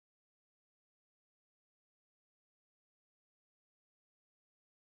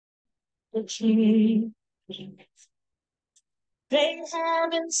They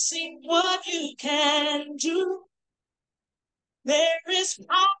haven't seen what you can do. There is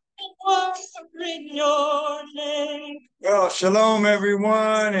power in your name. Well, shalom,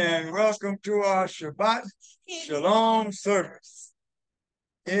 everyone, and welcome to our Shabbat Shalom service.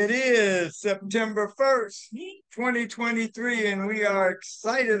 It is September 1st, 2023, and we are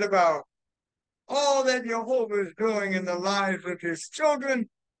excited about all that Jehovah is doing in the lives of his children,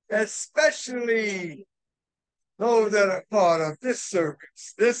 especially those that are part of this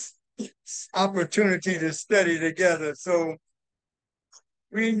service, this opportunity to study together. So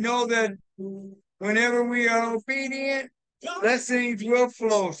we know that whenever we are obedient, blessings will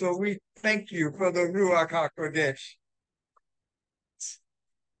flow. So we thank you for the Ruach HaKodesh.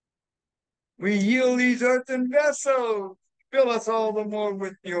 We yield these earthen vessels. Fill us all the more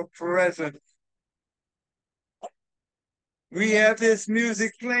with your presence. We have this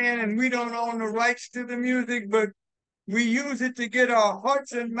music playing, and we don't own the rights to the music, but we use it to get our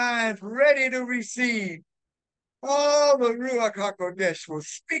hearts and minds ready to receive. All the Ruach HaKodesh will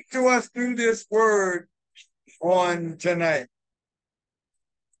speak to us through this word on tonight.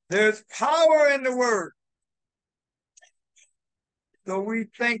 There's power in the word. So we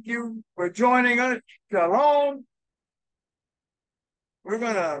thank you for joining us. Shalom. We're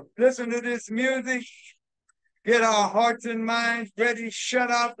going to listen to this music, get our hearts and minds ready, shut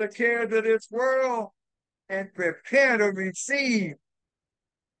out the cares of this world, and prepare to receive.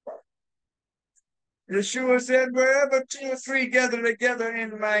 Yeshua said, wherever 2 or 3 gather together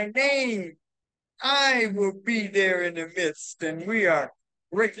in my name, I will be there in the midst, and we are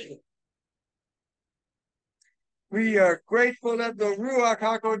grateful. We are grateful that the Ruach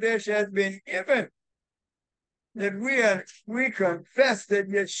HaKodesh has been given, that we confess that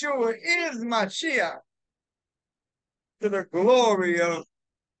Yeshua is Mashiach to the glory of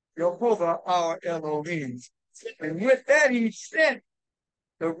Jehovah our Elohim. And with that, he sent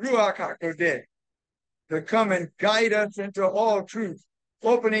the Ruach HaKodesh to come and guide us into all truth,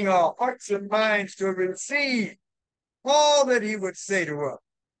 opening our hearts and minds to receive all that he would say to us.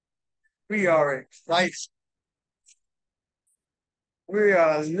 We are excited. We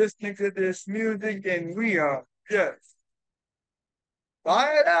are listening to this music, and we are just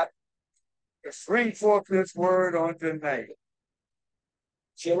fired up to bring forth this word on tonight.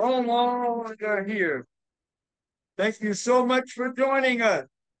 Shalom, all that are here. Thank you so much for joining us.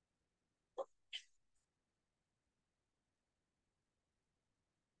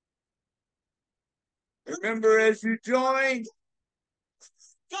 Remember, as you join,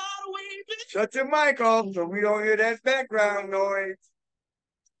 shut your mic off so we don't hear that background noise.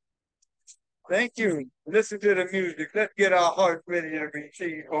 Thank you. Listen to the music. Let's get our hearts ready to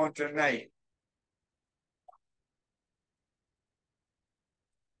receive on tonight.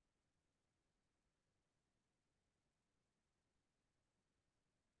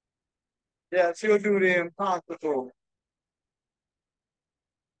 Yeah, she'll do the impossible.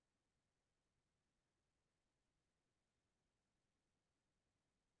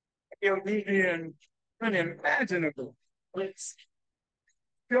 He'll do the unimaginable.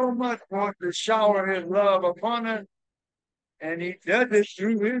 So much wants to shower his love upon us, and he does it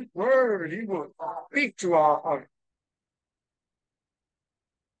through his word. He will speak to our heart.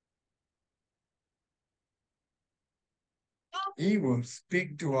 He will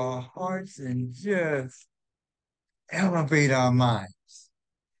speak to our hearts and just elevate our minds.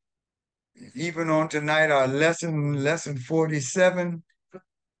 Even on tonight, our lesson 47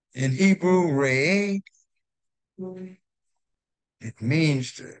 in Hebrew, Re'eh, it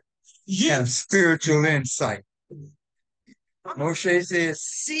means to have spiritual insight. Moshe says,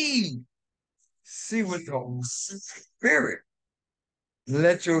 see with the spirit.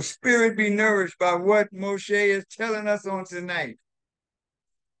 Let your spirit be nourished by what Moshe is telling us on tonight.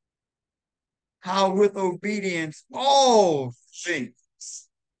 How with obedience, all things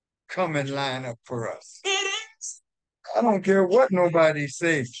come in line up for us. I don't care what nobody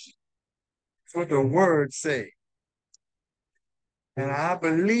says. It's what the word says. And I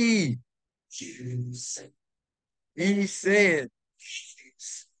believe he said, it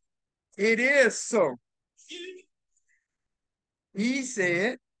is so. He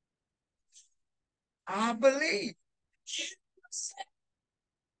said, I believe.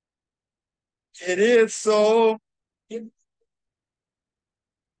 It is so.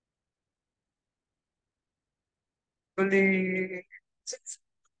 Believe.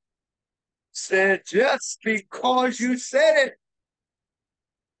 Said, just because you said it,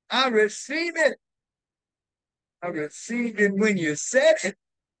 I receive it. I received it when you said it.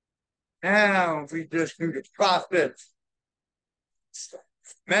 Now we just do the process.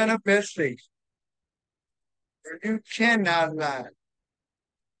 Manifestation. You cannot lie.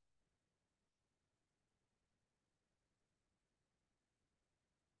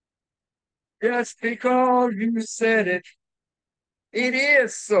 Just because you said it, it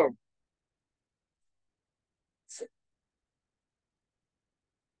is so.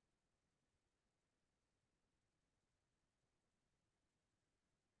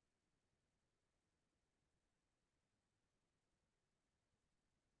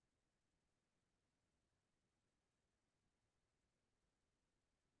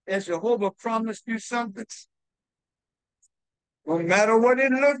 Has Jehovah promised you something? No matter what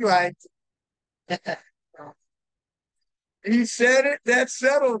it looked like, he said it, that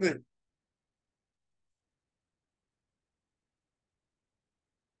settled it.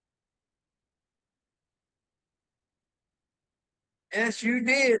 Yes, you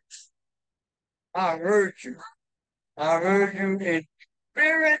did. I heard you. I heard you in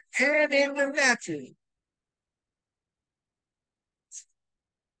spirit and in the natural.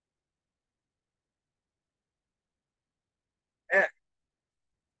 Yeah,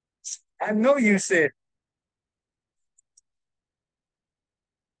 I know you said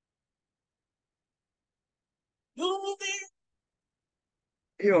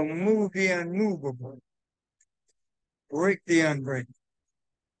he'll move the unmovable, break the unbreakable.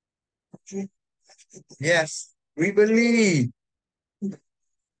 Yes, we believe.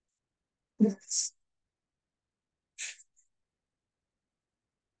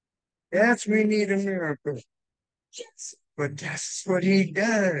 Yes, we need a miracle. But that's what he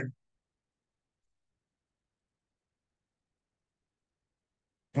does.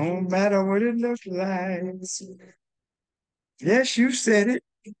 No matter what it looks like. Yes, you said it.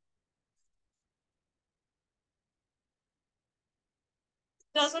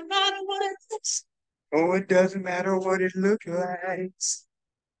 Doesn't matter what it looks. Oh, it doesn't matter what it looks like.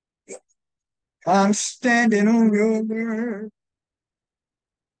 I'm standing on your word.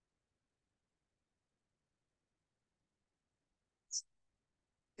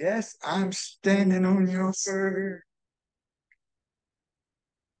 Yes, I'm standing on your word.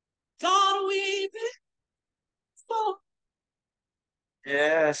 God, we believe.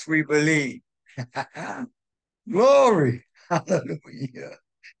 Yes, we believe. Glory. Hallelujah.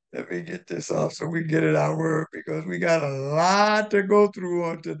 Let me get this off so we get it our word because we got a lot to go through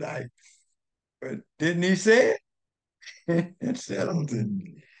on tonight. But didn't he say it? It settles it.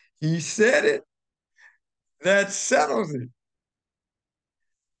 He said it. That settles it.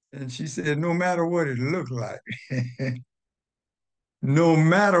 And she said, no matter what it looked like, no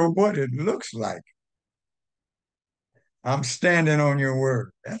matter what it looks like, I'm standing on your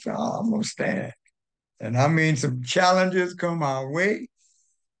word. That's all I'm going to stand. And I mean, some challenges come our way,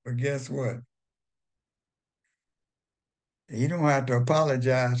 but guess what? He don't have to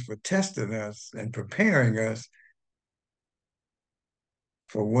apologize for testing us and preparing us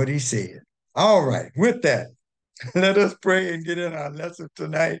for what he said. All right, with that, let us pray and get in our lesson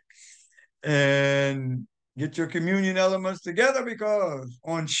tonight and get your communion elements together because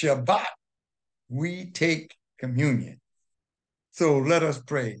on Shabbat, we take communion. So let us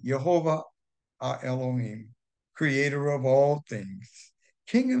pray. Jehovah, our Elohim, creator of all things,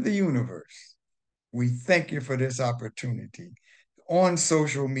 King of the universe, we thank you for this opportunity on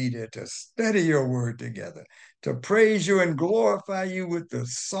social media to study your word together, to praise you and glorify you with the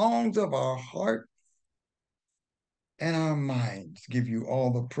songs of our heart and our minds. Give you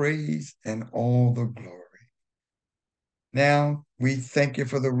all the praise and all the glory. Now, we thank you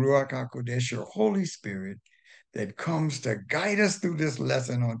for the Ruach HaKodesh, your Holy Spirit, that comes to guide us through this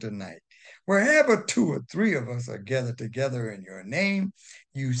lesson on tonight. Wherever two or three of us are gathered together in your name,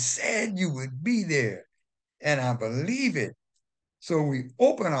 you said you would be there, and I believe it. So we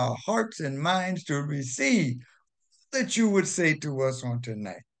open our hearts and minds to receive that you would say to us on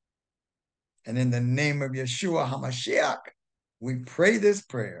tonight. And in the name of Yeshua HaMashiach, we pray this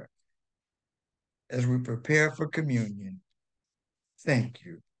prayer as we prepare for communion. Thank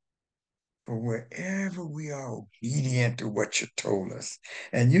you for wherever we are obedient to what you told us.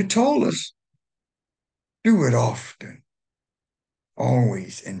 And you told us, do it often,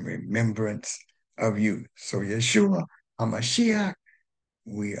 always in remembrance of you. So Yeshua HaMashiach,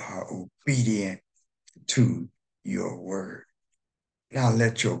 we are obedient to your word. Now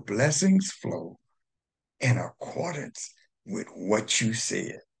let your blessings flow in accordance with what you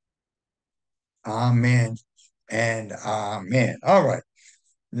said. Amen and amen. All right,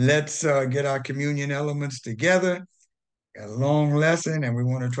 let's get our communion elements together. Got a long lesson, and we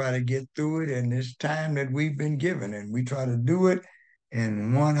want to try to get through it in this time that we've been given, and we try to do it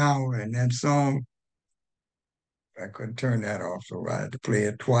in 1 hour. And that song I couldn't turn that off, so I had to play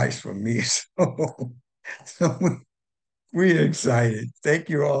it twice for me. So we're excited. Thank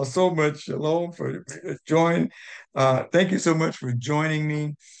you all so much, Shalom, for joining. Thank you so much for joining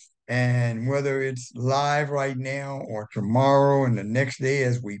me. And whether it's live right now or tomorrow and the next day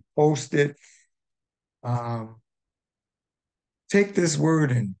as we post it, um, take this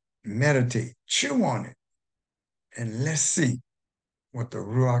word and meditate, chew on it, and let's see what the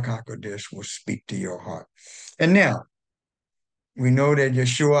Ruach HaKodesh will speak to your heart. And now, we know that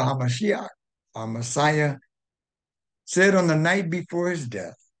Yeshua HaMashiach, our Messiah, said on the night before his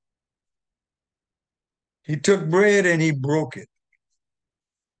death, he took bread and he broke it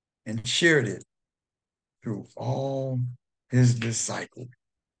and shared it through all his disciples.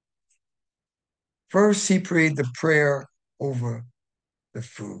 First, he prayed the prayer over the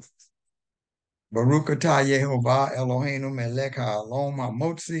food. Baruch atah Yehovah Eloheinu melech ha'olam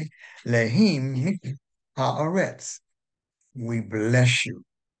ha'motzi lehim ha'aretz. We bless you.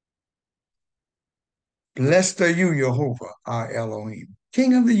 Blessed are you, Jehovah, our Elohim,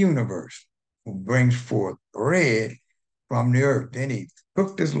 King of the universe, who brings forth bread from the earth. Then he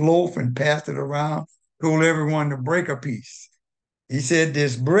took this loaf and passed it around, told everyone to break a piece. He said,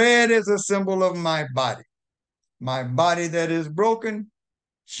 this bread is a symbol of my body that is broken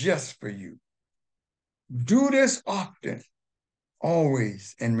just for you. Do this often,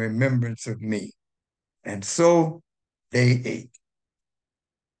 always in remembrance of me. And so they ate.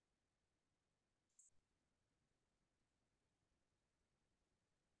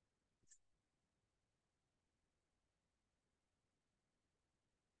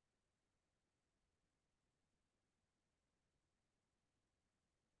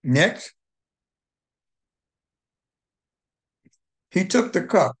 Next, he took the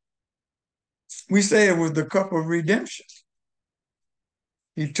cup. We say it was the cup of redemption.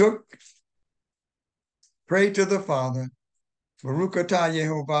 He took, prayed to the Father, Baruch atah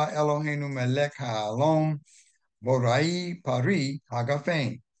Yehovah Eloheinu melech ha'olam borai pari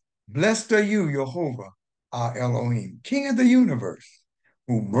hagafein. Blessed are you, Jehovah, our Elohim, King of the universe,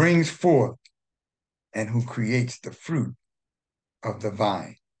 who brings forth and who creates the fruit of the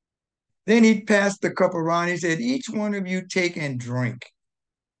vine. Then he passed the cup around. He said, each one of you take and drink,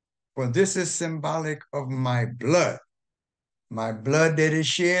 for this is symbolic of my blood that is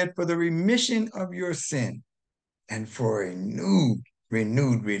shed for the remission of your sin and for a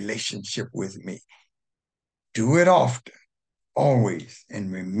renewed relationship with me. Do it often, always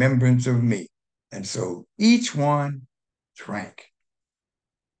in remembrance of me. And so each one drank.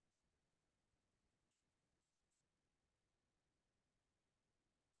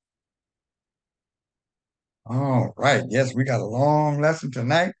 All right. Yes, we got a long lesson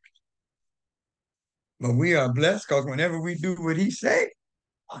tonight, but we are blessed because whenever we do what he say,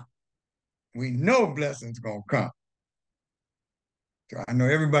 we know blessings gonna come. So I know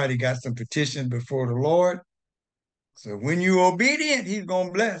everybody got some petitions before the Lord. So when you're obedient, he's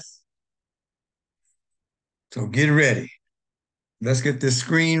gonna bless. So get ready. Let's get this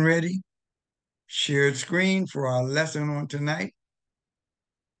screen ready. Shared screen for our lesson on tonight.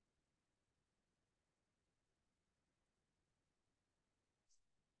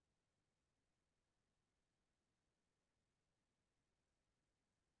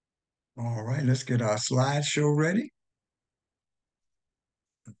 All right, let's get our slideshow ready.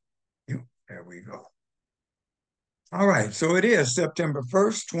 There we go. All right, so it is September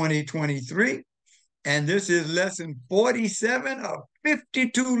 1st, 2023, and this is lesson 47 of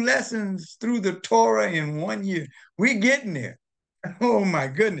 52 lessons through the Torah in 1 year. We're getting there. Oh my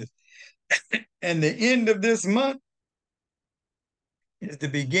goodness. And the end of this month is the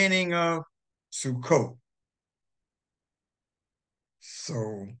beginning of Sukkot.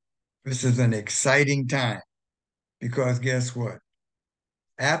 So this is an exciting time because guess what?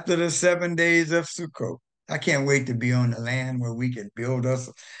 After the 7 days of Sukkot, I can't wait to be on the land where we can build us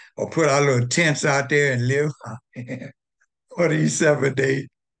or put our little tents out there and live for these 7 days.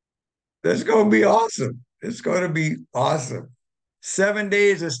 That's going to be awesome. It's going to be awesome. 7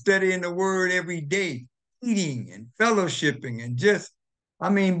 days of studying the word every day, eating and fellowshipping and just,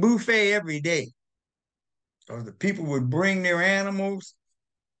 buffet every day. So the people would bring their animals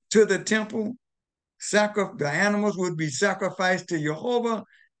to the temple. The animals would be sacrificed to Jehovah,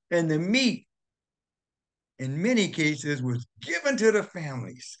 and the meat, in many cases, was given to the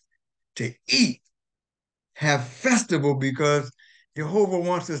families to eat, have festival, because Jehovah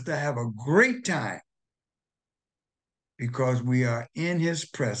wants us to have a great time because we are in his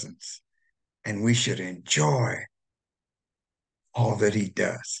presence and we should enjoy all that he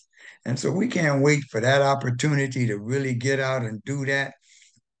does. And so we can't wait for that opportunity to really get out and do that.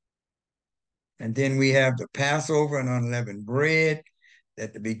 And then we have the Passover and unleavened bread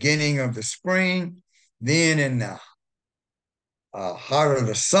at the beginning of the spring. Then in the heart of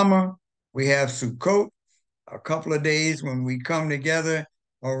the summer, we have Sukkot, a couple of days when we come together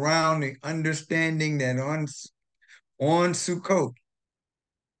around the understanding that on Sukkot,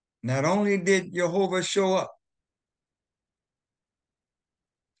 not only did Jehovah show up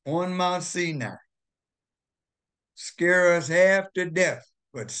on Mount Sinai, scare us half to death,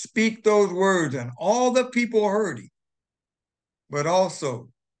 but speak those words, and all the people heard him. But also,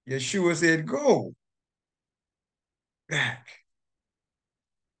 Yeshua said, go back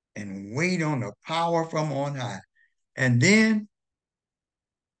and wait on the power from on high. And then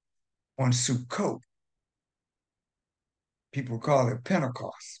on Sukkot, people call it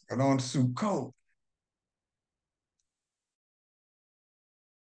Pentecost, but on Sukkot,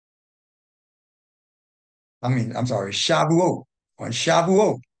 Shavuot. On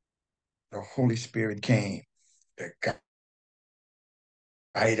Shavuot, the Holy Spirit came to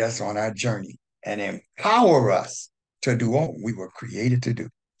guide us on our journey and empower us to do all we were created to do.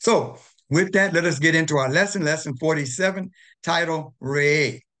 So, with that, let us get into our lesson 47, titled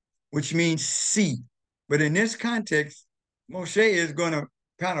Re'eh, which means see. But in this context, Moshe is going to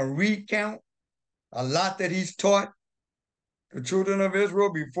kind of recount a lot that he's taught the children of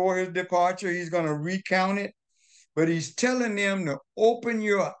Israel before his departure. He's going to recount it, but he's telling them to open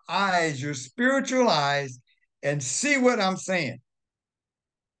your eyes, your spiritual eyes, and see what I'm saying.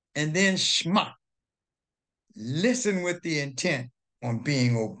 And then Shema, listen with the intent on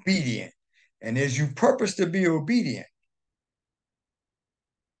being obedient. And as you purpose to be obedient,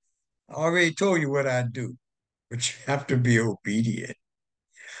 I already told you what I do, but you have to be obedient.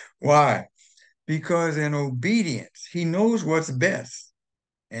 Why? Because in obedience, he knows what's best.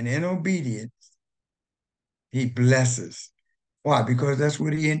 And in obedience, he blesses. Why? Because that's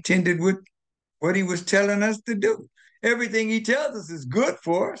what he intended with what he was telling us to do. Everything he tells us is good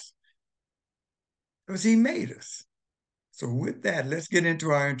for us because he made us. So with that, let's get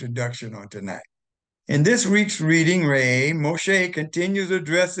into our introduction on tonight. In this week's reading, Moshe continues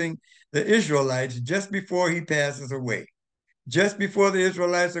addressing the Israelites just before he passes away. Just before the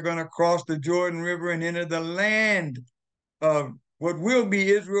Israelites are going to cross the Jordan River and enter the land of what will be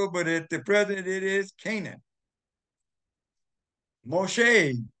Israel, but at the present it is Canaan.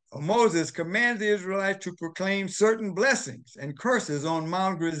 Moses commands the Israelites to proclaim certain blessings and curses on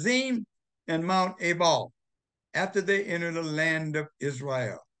Mount Gerizim and Mount Ebal after they enter the land of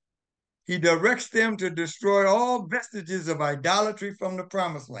Israel. He directs them to destroy all vestiges of idolatry from the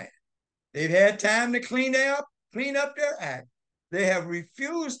promised land. They've had time to clean up their act. They have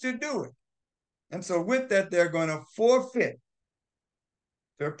refused to do it. And so with that, they're going to forfeit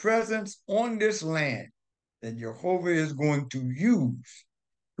their presence on this land that Jehovah is going to use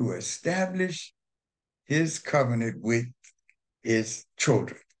to establish his covenant with his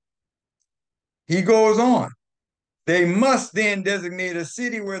children. He goes on. They must then designate a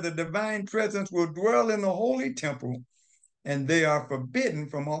city where the divine presence will dwell in the holy temple, and they are forbidden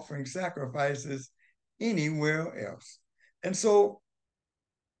from offering sacrifices anywhere else. And so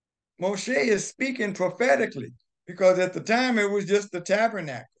Moshe is speaking prophetically, because at the time it was just the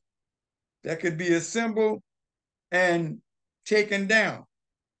tabernacle that could be assembled and taken down,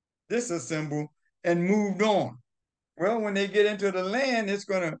 disassembled and moved on. Well, when they get into the land, it's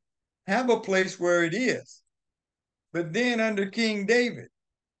going to have a place where it is. But then under King David,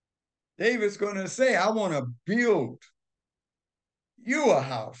 David's going to say, I want to build you a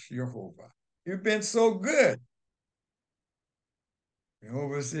house, Jehovah. You've been so good.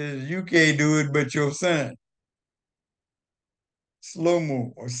 Jehovah says, you can't do it, but your son,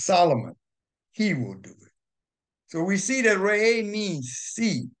 Shlomo or Solomon, he will do it. So we see that Re'eh means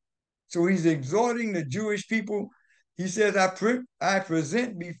see. So he's exhorting the Jewish people. He says, I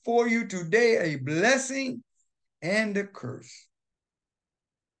present before you today a blessing and a curse.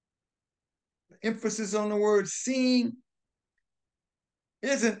 The emphasis on the word seeing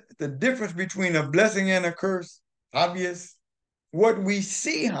isn't the difference between a blessing and a curse obvious? What we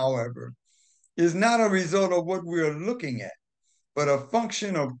see, however, is not a result of what we're looking at, but a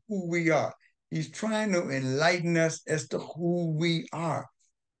function of who we are. He's trying to enlighten us as to who we are.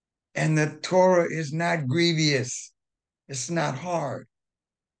 And the Torah is not grievous. It's not hard.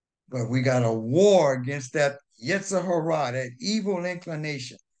 But we got a war against that Yetzer Hara, that evil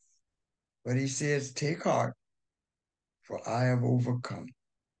inclination. But he says, take heart, for I have overcome.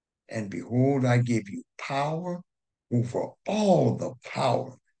 And behold, I give you power over all the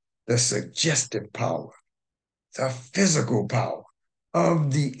power, the suggestive power, the physical power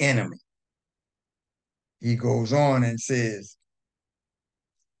of the enemy. He goes on and says,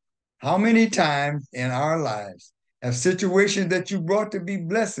 How many times in our lives have situations that you brought to be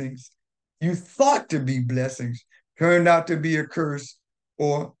blessings, you thought to be blessings, turned out to be a curse,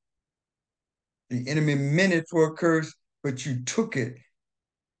 or the enemy meant it for a curse, but you took it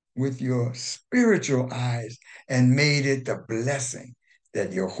with your spiritual eyes and made it the blessing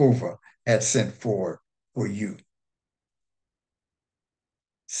that Jehovah had sent forward for you.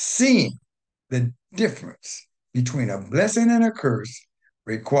 Seeing the difference between a blessing and a curse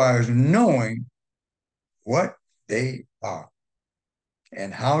requires knowing what they are.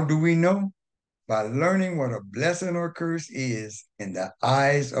 And how do we know? By learning what a blessing or curse is in the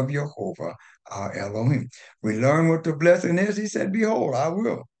eyes of Jehovah, our Elohim. We learn what the blessing is. He said, behold, I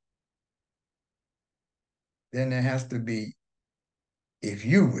will. Then there has to be, if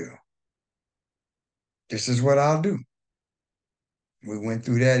you will. This is what I'll do. We went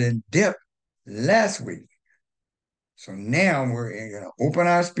through that in depth last week. So now we're going to open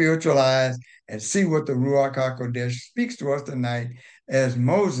our spiritual eyes and see what the Ruach HaKodesh speaks to us tonight as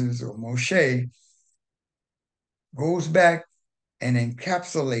Moses or Moshe goes back and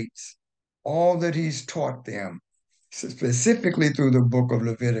encapsulates all that he's taught them, specifically through the book of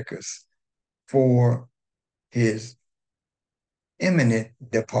Leviticus, for his imminent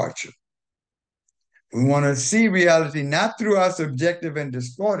departure. We want to see reality not through our subjective and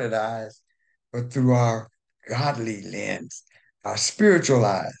distorted eyes, but through our godly lens, our spiritual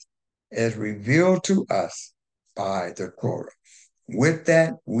eyes, as revealed to us by the Torah. With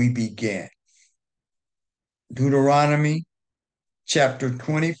that, we begin. Deuteronomy chapter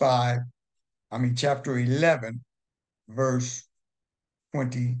 11, verse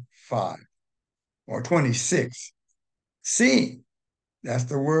 25 or 26. See, that's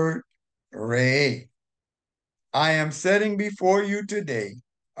the word re. I am setting before you today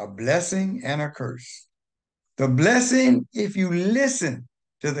a blessing and a curse. The blessing, if you listen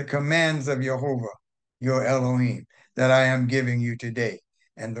to the commands of Jehovah, your Elohim, that I am giving you today.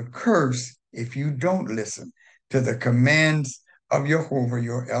 And the curse, if you don't listen to the commands of Jehovah,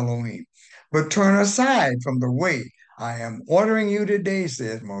 your Elohim, but turn aside from the way I am ordering you today,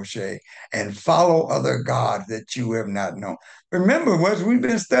 says Moshe, and follow other gods that you have not known. Remember, we've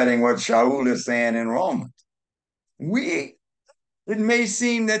been studying what Shaul is saying in Romans. It may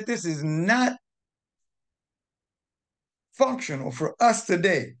seem that this is not functional for us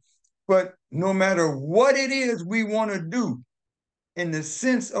today, but no matter what it is we want to do in the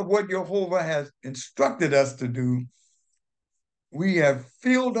sense of what Jehovah has instructed us to do, we have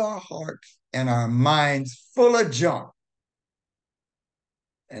filled our hearts and our minds full of junk.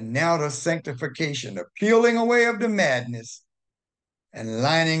 And now the sanctification, the peeling away of the madness and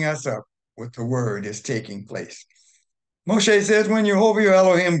lining us up with the word is taking place. Moshe says, when Jehovah your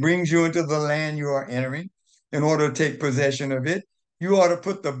Elohim brings you into the land you are entering, in order to take possession of it, you ought to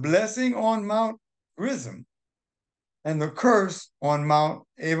put the blessing on Mount Gerizim and the curse on Mount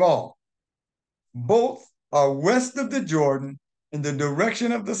Ebal. Both are west of the Jordan in the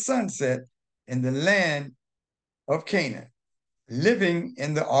direction of the sunset in the land of Canaan, living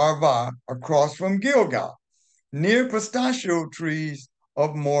in the Arvah across from Gilgal, near pistachio trees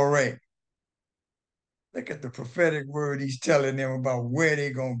of Moreh. Look at the prophetic word he's telling them about where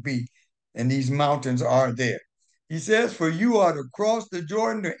they're going to be, and these mountains are there. He says, for you are to cross the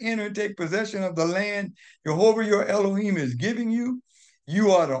Jordan to enter and take possession of the land Jehovah your Elohim is giving you.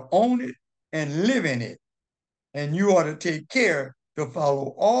 You are to own it and live in it. And you are to take care to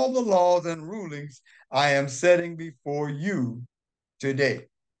follow all the laws and rulings I am setting before you today.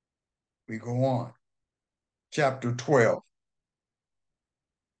 We go on. Chapter 12.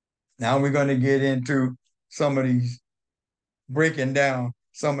 Now we're going to get into some of these, breaking down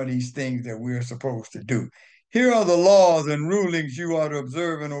some of these things that we're supposed to do. Here are the laws and rulings you are to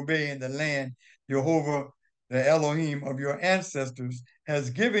observe and obey in the land Jehovah, the Elohim of your ancestors, has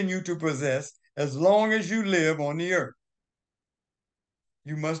given you to possess as long as you live on the earth.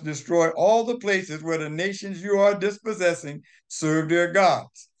 You must destroy all the places where the nations you are dispossessing serve their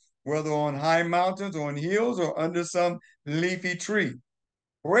gods, whether on high mountains, on hills, or under some leafy tree.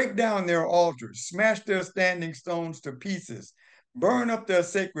 Break down their altars, smash their standing stones to pieces, burn up their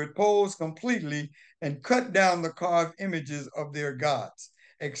sacred poles completely, and cut down the carved images of their gods.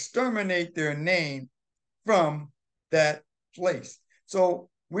 Exterminate their name from that place. So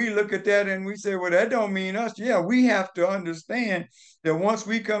we look at that and we say, well, that don't mean us. Yeah, we have to understand that once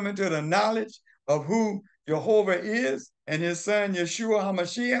we come into the knowledge of who Jehovah is and his son, Yeshua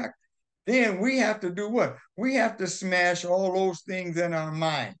HaMashiach, then we have to do what? We have to smash all those things in our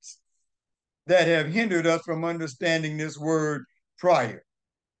minds that have hindered us from understanding this word prior.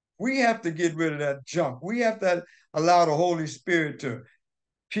 We have to get rid of that junk. We have to allow the Holy Spirit to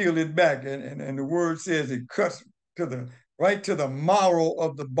peel it back. And the word says it cuts to the right to the marrow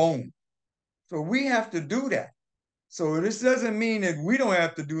of the bone. So we have to do that. So this doesn't mean that we don't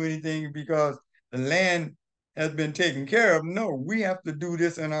have to do anything because the land has been taken care of. No, we have to do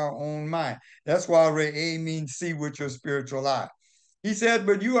this in our own mind. That's why Re'eh means see with your spiritual eye. He said,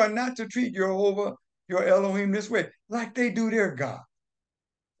 but you are not to treat Jehovah, your Elohim, this way, like they do their God.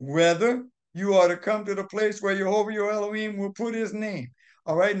 Whether you are to come to the place where Jehovah, your Elohim, will put his name.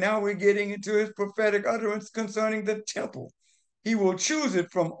 All right, now we're getting into his prophetic utterance concerning the temple. He will choose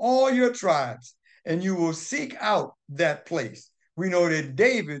it from all your tribes, and you will seek out that place. We know that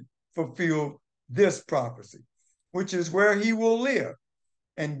David fulfilled this prophecy, which is where he will live,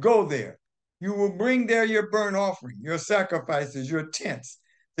 and go there. You will bring there your burnt offering, your sacrifices, your tents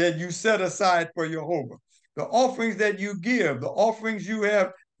that you set aside for Jehovah, the offerings that you give, the offerings you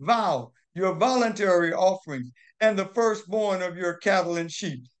have vowed, your voluntary offerings, and the firstborn of your cattle and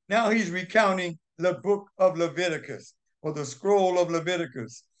sheep. Now he's recounting the book of Leviticus, or the scroll of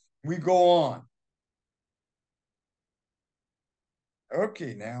Leviticus. We go on.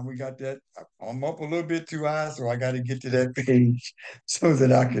 Okay, now we got that. I'm up a little bit too high, so I got to get to that page so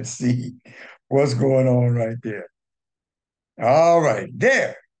that I can see what's going on right there. All right,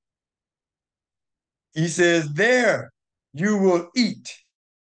 there. He says, there you will eat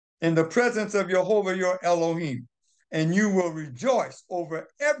in the presence of Jehovah your Elohim, and you will rejoice over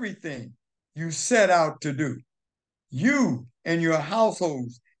everything you set out to do. You and your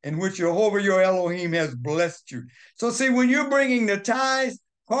households in which Jehovah your Elohim has blessed you. So see, when you're bringing the tithes,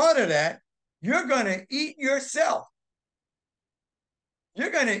 part of that, you're going to eat yourself. You're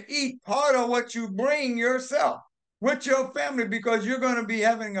going to eat part of what you bring yourself with your family, because you're going to be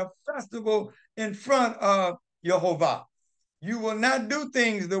having a festival in front of Jehovah. You will not do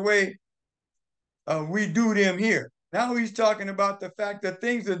things the way we do them here. Now he's talking about the fact that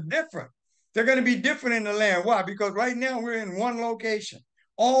things are different. They're going to be different in the land. Why? Because right now we're in one location,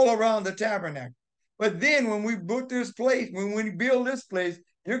 all around the tabernacle. But then when we book this place, when we build this place,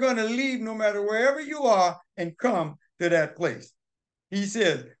 you're going to leave no matter wherever you are and come to that place. He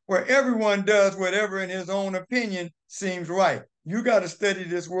says, where everyone does whatever in his own opinion seems right. You got to study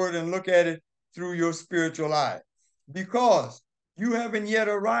this word and look at it through your spiritual eye, because you haven't yet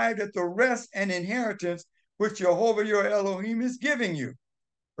arrived at the rest and inheritance which Jehovah your Elohim is giving you.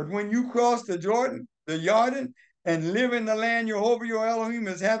 But when you cross the Jordan, and live in the land Jehovah your Elohim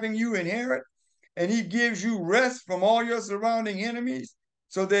is having you inherit, and he gives you rest from all your surrounding enemies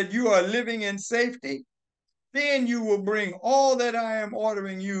so that you are living in safety, then you will bring all that I am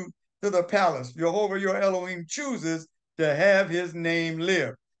ordering you to the palace Jehovah your Elohim chooses to have his name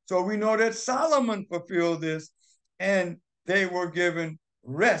live. So we know that Solomon fulfilled this, and they were given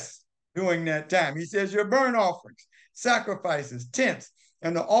rest during that time. He says, your burnt offerings, sacrifices, tents,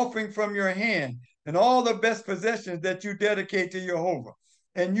 and the offering from your hand, and all the best possessions that you dedicate to Jehovah.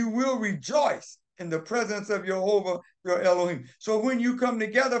 And you will rejoice in the presence of Jehovah, your Elohim. So when you come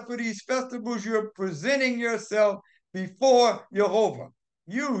together for these festivals, you're presenting yourself before Jehovah.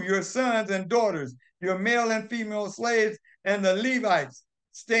 You, your sons and daughters, your male and female slaves, and the Levites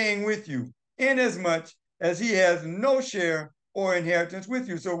staying with you, inasmuch as he has no share or inheritance with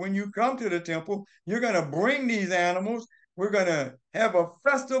you. So when you come to the temple, you're going to bring these animals. We're going to have a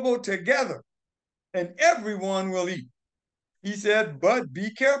festival together, and everyone will eat. He said, but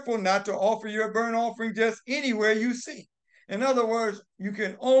be careful not to offer your burnt offering just anywhere you see. In other words, you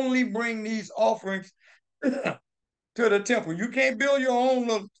can only bring these offerings to the temple. You can't build your own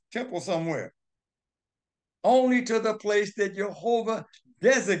little temple somewhere. Only to the place that Jehovah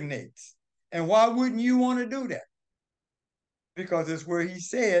designates. And why wouldn't you want to do that? Because it's where he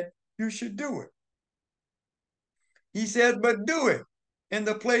said you should do it. He said, but do it in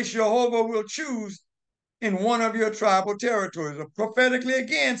the place Jehovah will choose in one of your tribal territories. Or prophetically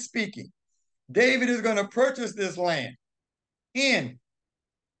again speaking, David is going to purchase this land, and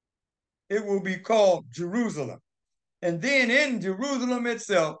it will be called Jerusalem. And then in Jerusalem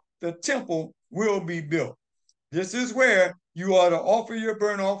itself, the temple will be built. This is where you are to offer your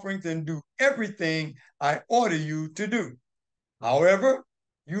burnt offerings and do everything I order you to do. However,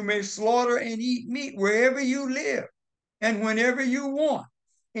 you may slaughter and eat meat wherever you live and whenever you want,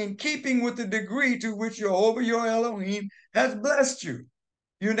 in keeping with the degree to which Jehovah your Elohim has blessed you.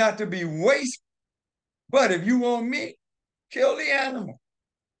 You're not to be wasteful, but if you want meat, kill the animal.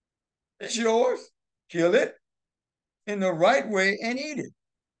 It's yours. Kill it in the right way and eat it.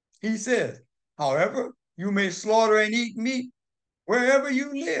 He says, however, you may slaughter and eat meat wherever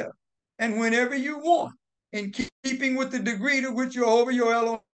you live and whenever you want, in keeping with the degree to which Jehovah your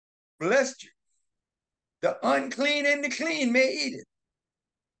Elohim blessed you. The unclean and the clean may eat it.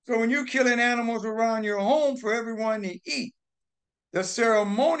 So when you're killing animals around your home for everyone to eat, the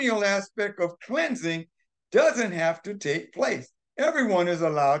ceremonial aspect of cleansing doesn't have to take place. Everyone is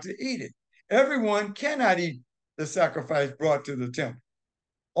allowed to eat it. Everyone cannot eat the sacrifice brought to the temple.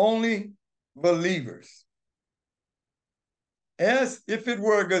 Only believers. As if it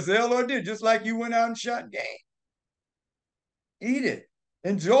were a gazelle or deer, just like you went out and shot game. Eat it,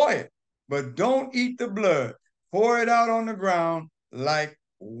 enjoy it, but don't eat the blood. Pour it out on the ground like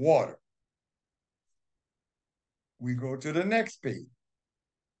water. We go to the next page,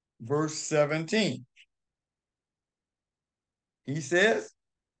 verse 17. He says,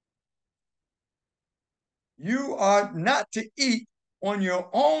 you are not to eat on your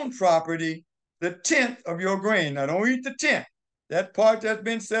own property the tenth of your grain. Now, don't eat the tenth, that part that's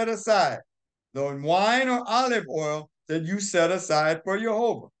been set aside. The wine or olive oil that you set aside for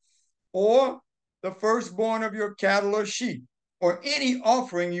Jehovah, or the firstborn of your cattle or sheep, or any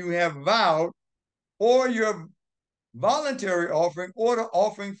offering you have vowed, or your voluntary offering, or the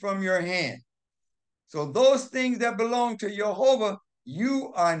offering from your hand. So those things that belong to Jehovah,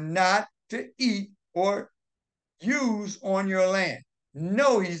 you are not to eat or use on your land.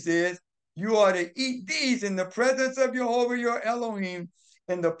 No, he says, you are to eat these in the presence of Jehovah your Elohim,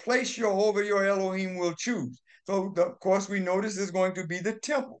 in the place Jehovah your Elohim will choose. So, of course, we know this is going to be the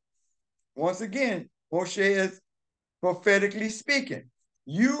temple. Once again, Moshe is prophetically speaking.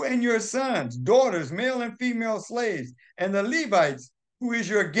 You and your sons, daughters, male and female slaves, and the Levites, who is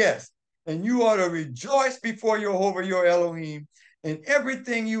your guest, and you are to rejoice before Jehovah your Elohim in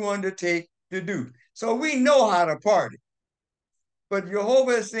everything you undertake to do. So we know how to party. But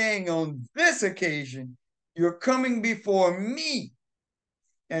Jehovah is saying on this occasion, you're coming before me.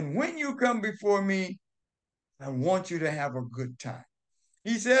 And when you come before me, I want you to have a good time.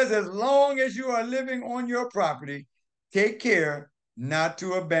 He says, as long as you are living on your property, take care not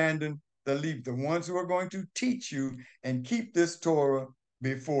to abandon the ones who are going to teach you and keep this Torah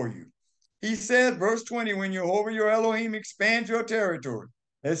before you. He said, verse 20, when Jehovah your Elohim expands your territory,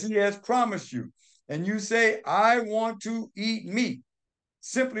 as he has promised you, and you say, I want to eat meat,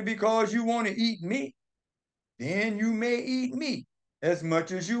 simply because you want to eat meat, then you may eat meat as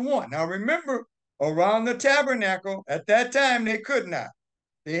much as you want. Now remember, around the tabernacle, at that time, they could not.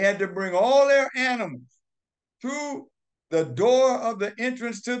 They had to bring all their animals through the door of the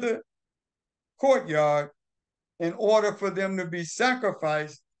entrance to the courtyard in order for them to be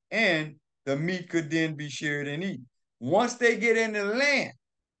sacrificed, and the meat could then be shared and eaten. Once they get in the land,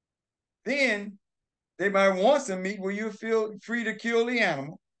 then they might want some meat where you feel free to kill the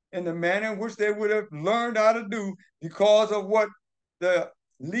animal in the manner in which they would have learned how to do because of what the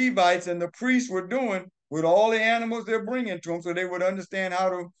Levites and the priests were doing with all the animals they're bringing to them, so they would understand how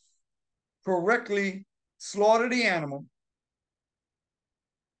to correctly slaughter the animal.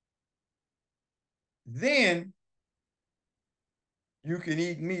 Then you can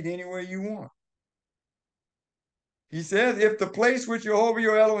eat meat anywhere you want. He says, if the place which Jehovah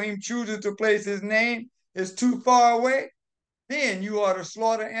your Elohim chooses to place his name is too far away, then you are to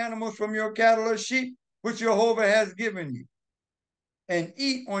slaughter animals from your cattle or sheep, which Jehovah has given you, and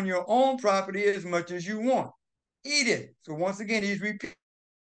eat on your own property as much as you want. Eat it. So once again, he's repeating,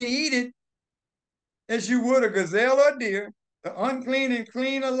 eat it as you would a gazelle or deer. The unclean and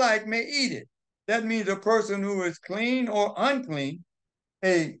clean alike may eat it. That means a person who is clean or unclean,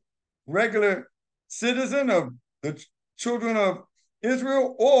 a regular citizen of the children of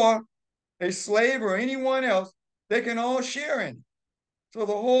Israel, or a slave or anyone else, they can all share in it. So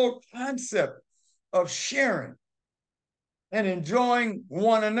the whole concept of sharing and enjoying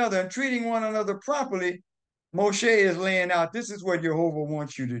one another and treating one another properly, Moshe is laying out, this is what Jehovah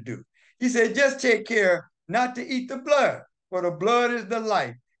wants you to do. He said, just take care not to eat the blood, for the blood is the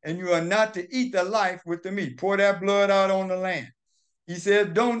life, and you are not to eat the life with the meat. Pour that blood out on the land. He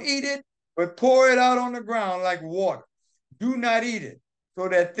said, don't eat it, but pour it out on the ground like water. Do not eat it, so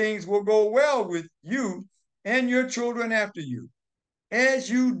that things will go well with you and your children after you, as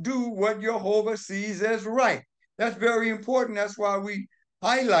you do what Jehovah sees as right. That's very important. That's why we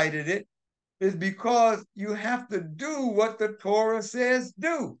highlighted it, is because you have to do what the Torah says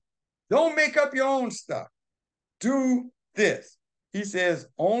do. Don't make up your own stuff. Do this. He says,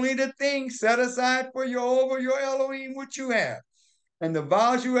 only the things set aside for Jehovah your Elohim which you have, and the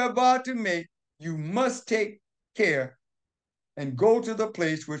vows you have vowed to make, you must take care and go to the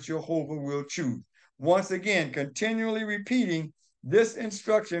place which Jehovah will choose. Once again, continually repeating this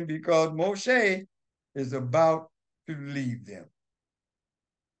instruction because Moshe is about to leave them.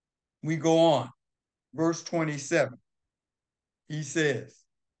 We go on. Verse 27. He says,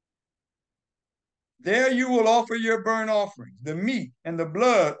 There you will offer your burnt offerings, the meat and the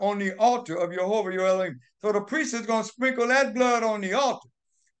blood on the altar of Jehovah your Elohim. So the priest is going to sprinkle that blood on the altar.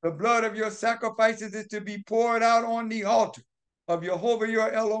 The blood of your sacrifices is to be poured out on the altar of Jehovah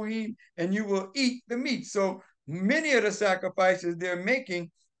your Elohim, and you will eat the meat. So many of the sacrifices they're making,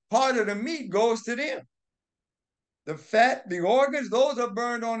 part of the meat goes to them. The fat, the organs, those are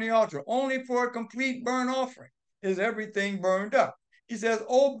burned on the altar. Only for a complete burnt offering is everything burned up. He says,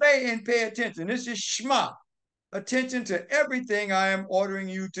 obey and pay attention. This is Shema. Attention to everything I am ordering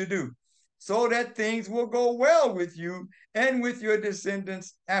you to do, so that things will go well with you and with your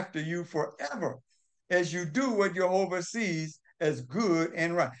descendants after you forever, as you do what Jehovah sees as good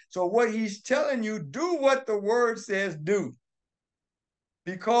and right. So what he's telling you, do what the word says do,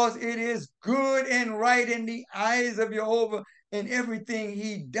 because it is good and right in the eyes of Jehovah, and everything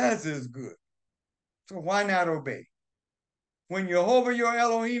he does is good. So why not obey? When Jehovah your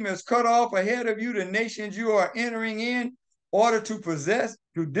Elohim has cut off ahead of you the nations you are entering in order to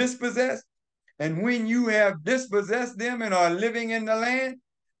dispossess, and when you have dispossessed them and are living in the land,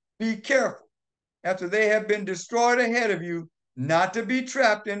 be careful after they have been destroyed ahead of you, not to be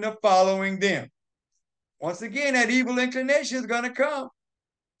trapped into following them. Once again, that evil inclination is going to come,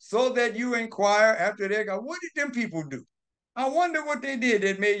 so that you inquire after their God, what did them people do? I wonder what they did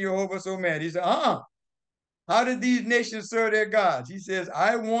that made Jehovah so mad. He said, how did these nations serve their gods? He says,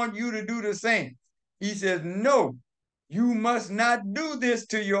 I want you to do the same. He says, no, you must not do this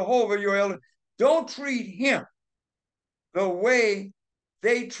to Jehovah your Elohim. Don't treat him the way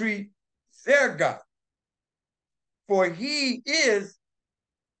they treat their God, for he is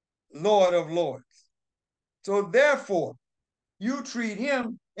Lord of Lords. So therefore, you treat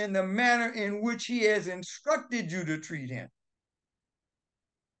him in the manner in which he has instructed you to treat him.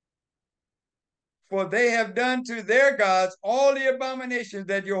 For they have done to their gods all the abominations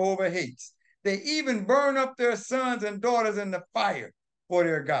that Jehovah hates. They even burn up their sons and daughters in the fire for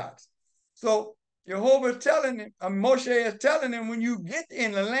their gods. So Jehovah is telling him, Moshe is telling him, when you get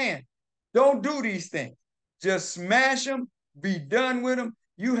in the land, don't do these things. Just smash them, be done with them.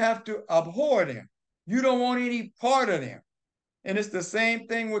 You have to abhor them. You don't want any part of them. And it's the same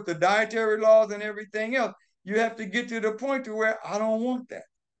thing with the dietary laws and everything else. You have to get to the point to where I don't want that.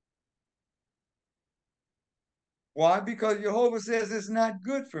 Why? Because Jehovah says it's not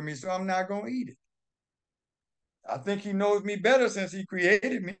good for me, so I'm not going to eat it. I think he knows me better since he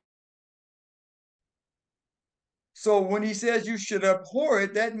created me. So when he says you should abhor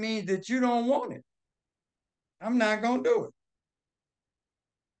it, that means that you don't want it. I'm not going to do it.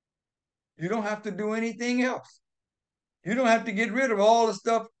 You don't have to do anything else. You don't have to get rid of all the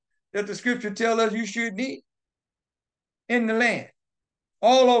stuff that the scripture tells us you shouldn't eat in the land,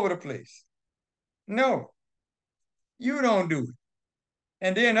 all over the place. No, you don't do it.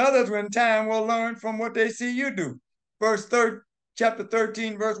 And then others in time will learn from what they see you do. Chapter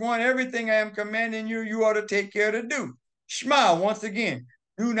 13, verse 1, everything I am commanding you, you ought to take care to do. Shema, once again,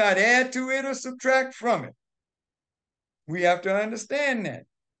 do not add to it or subtract from it. We have to understand that.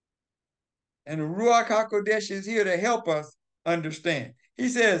 And the Ruach HaKodesh is here to help us understand. He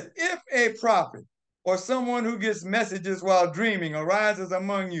says, if a prophet or someone who gets messages while dreaming arises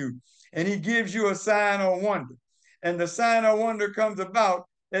among you, and he gives you a sign or wonder, and the sign or wonder comes about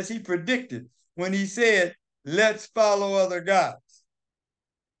as he predicted when he said, let's follow other gods,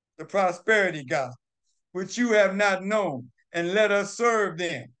 the prosperity God, which you have not known, and let us serve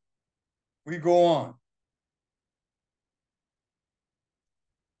them. We go on.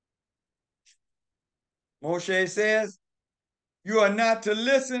 Moshe says, you are not to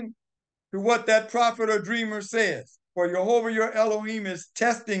listen to what that prophet or dreamer says, for Jehovah your Elohim is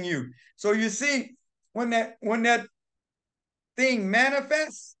testing you. So you see, when that thing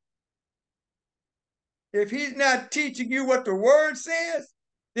manifests, if he's not teaching you what the word says,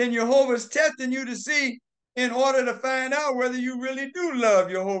 then Jehovah's testing you to see, in order to find out whether you really do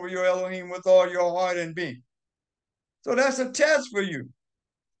love Jehovah your Elohim with all your heart and being. So that's a test for you.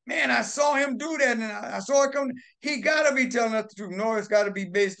 Man, I saw him do that, and I saw it come. He got to be telling us the truth. No, it's got to be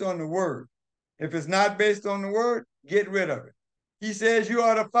based on the word. If it's not based on the word, get rid of it. He says you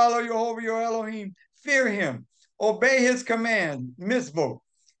ought to follow Jehovah your Elohim, fear him, obey his command, mitzvot.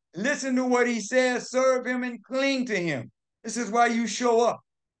 Listen to what he says, serve him, and cling to him. This is why you show up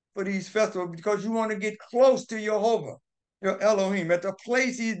for these festivals, because you want to get close to Jehovah, your Elohim. At the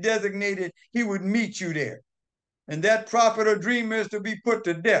place he's designated, he would meet you there. And that prophet or dreamer is to be put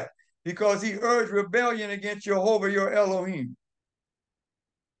to death, because he urged rebellion against Jehovah your Elohim,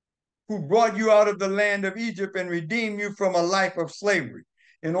 who brought you out of the land of Egypt and redeemed you from a life of slavery,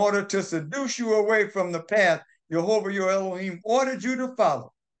 in order to seduce you away from the path Jehovah your Elohim ordered you to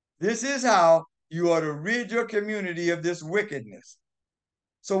follow. This is how You ought to rid your community of this wickedness.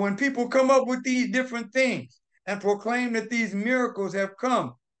 So when people come up with these different things and proclaim that these miracles have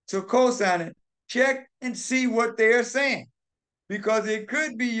come to co-sign it, check and see what they're saying. Because it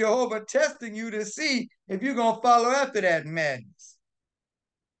could be Jehovah testing you to see if you're going to follow after that madness.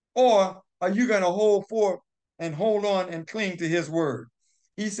 Or are you going to hold forth and hold on and cling to his word?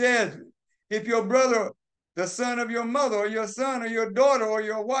 He says, if your brother, the son of your mother, or your son, or your daughter, or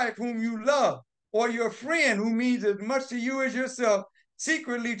your wife whom you love, or your friend who means as much to you as yourself,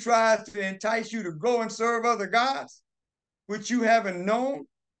 secretly tries to entice you to go and serve other gods, which you haven't known,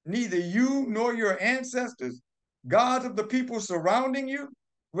 neither you nor your ancestors, gods of the people surrounding you,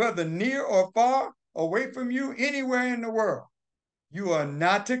 whether near or far, away from you, anywhere in the world, you are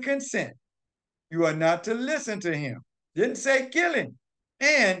not to consent. You are not to listen to him. Didn't say kill him.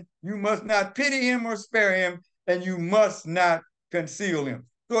 And you must not pity him or spare him, and you must not conceal him.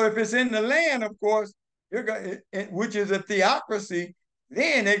 So if it's in the land, of course, which is a theocracy,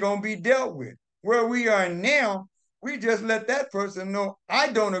 then they're going to be dealt with. Where we are now, we just let that person know, I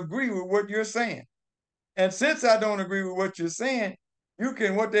don't agree with what you're saying. And since I don't agree with what you're saying, you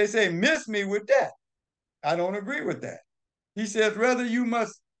can, what they say, miss me with that. I don't agree with that. He says, rather you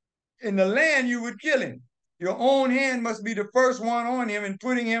must, in the land, you would kill him. Your own hand must be the first one on him in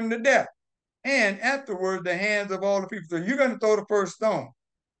putting him to death. And afterward, the hands of all the people. So you're going to throw the first stone.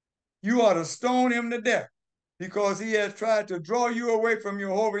 You ought to stone him to death because he has tried to draw you away from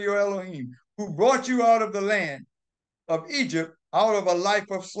Jehovah your Elohim, who brought you out of the land of Egypt, out of a life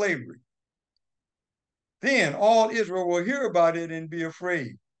of slavery. Then all Israel will hear about it and be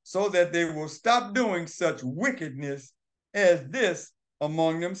afraid, so that they will stop doing such wickedness as this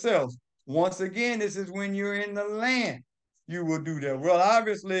among themselves. Once again, this is when you're in the land, you will do that. Well,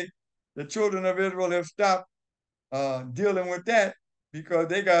 obviously, the children of Israel have stopped dealing with that because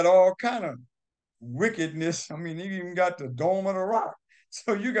they got all kind of wickedness. I mean, they even got the Dome of the Rock.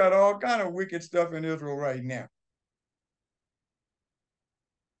 So you got all kind of wicked stuff in Israel right now.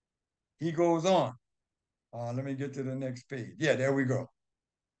 He goes on. Let me get to the next page. Yeah, there we go.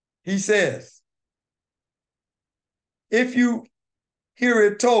 He says, if you hear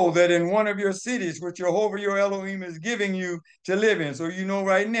it told that in one of your cities, which Jehovah your Elohim is giving you to live in. So you know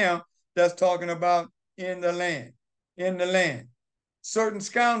right now, that's talking about in the land. Certain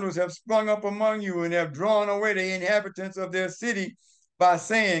scoundrels have sprung up among you and have drawn away the inhabitants of their city by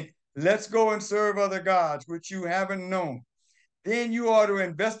saying, let's go and serve other gods, which you haven't known. Then you ought to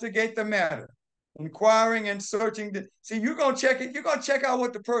investigate the matter, inquiring and searching. See, you're going to check it. You're going to check out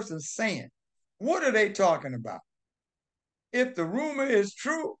what the person's saying. What are they talking about? If the rumor is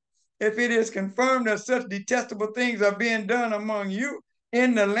true, if it is confirmed that such detestable things are being done among you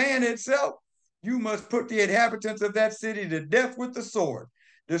in the land itself, you must put the inhabitants of that city to death with the sword,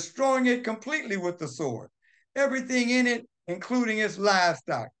 destroying it completely with the sword. Everything in it, including its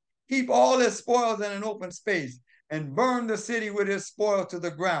livestock. Keep all its spoils in an open space and burn the city with its spoil to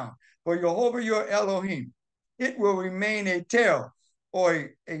the ground. For Jehovah your Elohim, it will remain a tell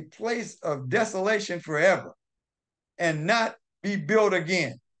or a place of desolation forever and not be built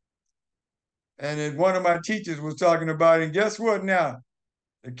again. And one of my teachers was talking about it. And guess what now?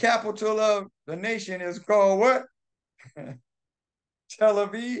 The capital of the nation is called what? Tel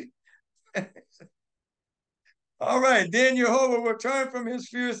Aviv. All right, then Jehovah will turn from his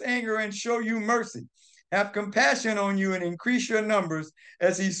fierce anger and show you mercy, have compassion on you and increase your numbers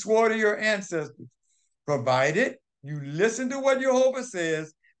as he swore to your ancestors, provided you listen to what Jehovah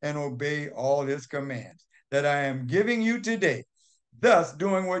says and obey all his commands that I am giving you today, thus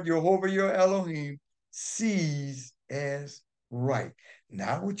doing what Jehovah your Elohim sees as right.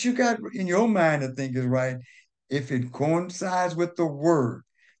 Not what you got in your mind to think is right. If it coincides with the word,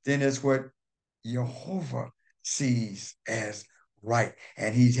 then it's what Jehovah sees as right.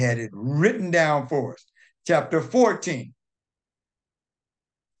 And he's had it written down for us. Chapter 14.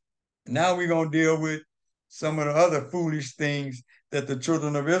 Now we're going to deal with some of the other foolish things that the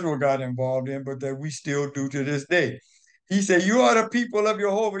children of Israel got involved in, but that we still do to this day. He said, you are the people of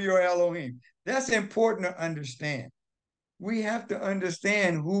Jehovah, your Elohim. That's important to understand. We have to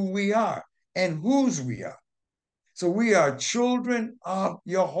understand who we are and whose we are. So we are children of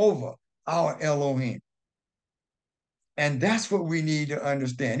Jehovah, our Elohim. And that's what we need to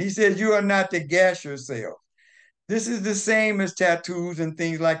understand. He says, you are not to gas yourself. This is the same as tattoos and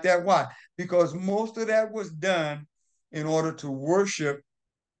things like that. Why? Because most of that was done in order to worship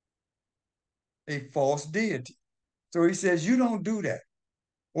a false deity. So he says, you don't do that.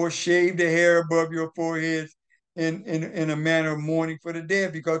 Or shave the hair above your foreheads in a manner of mourning for the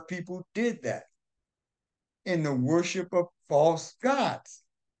dead, because people did that in the worship of false gods.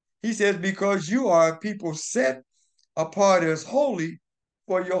 He says, because you are a people set apart as holy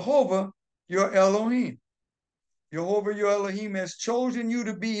for Jehovah, your Elohim. Jehovah, your Elohim, has chosen you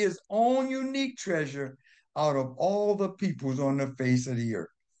to be his own unique treasure out of all the peoples on the face of the earth.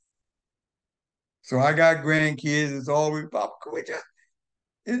 So I got grandkids. It's always, Papa, can we just,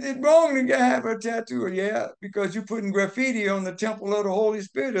 is it wrong to have a tattoo? Yeah, because you're putting graffiti on the temple of the Holy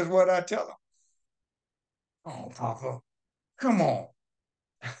Spirit is what I tell them. Oh, Papa, come on.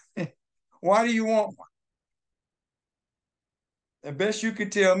 Why do you want one? The best you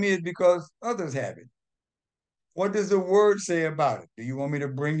could tell me is because others have it. What does the word say about it? Do you want me to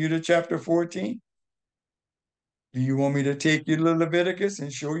bring you to chapter 14? Do you want me to take you to Leviticus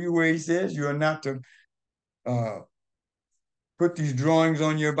and show you where he says you are not to put these drawings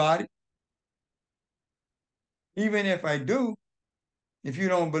on your body? Even if I do, if you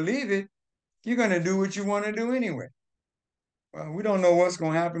don't believe it, you're going to do what you want to do anyway. Well, we don't know what's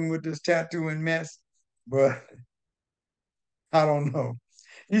going to happen with this tattooing mess, but I don't know.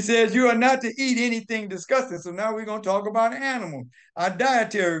 He says you are not to eat anything disgusting. So now we're going to talk about animals, our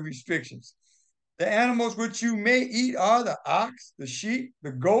dietary restrictions. The animals which you may eat are the ox, the sheep,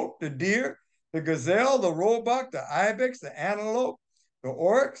 the goat, the deer, the gazelle, the roebuck, the ibex, the antelope, the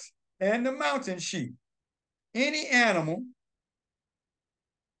oryx, and the mountain sheep. Any animal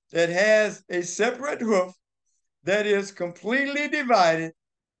that has a separate hoof that is completely divided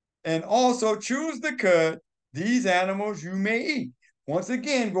and also chews the cud, these animals you may eat. Once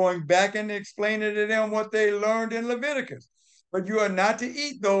again, going back and explaining to them what they learned in Leviticus. But you are not to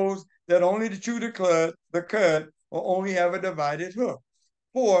eat those that only chew the cud, or only have a divided hoof.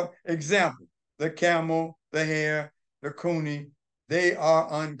 For example, the camel, the hare, the coney, they are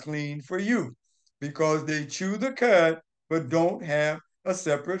unclean for you because they chew the cud but don't have a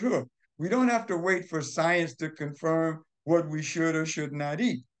separate hoof. We don't have to wait for science to confirm what we should or should not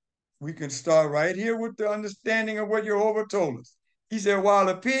eat. We can start right here with the understanding of what Jehovah told us. He said, while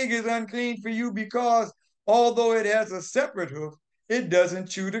a pig is unclean for you because although it has a separate hoof, it doesn't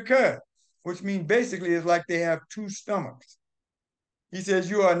chew the cud, which means basically it's like they have two stomachs. He says,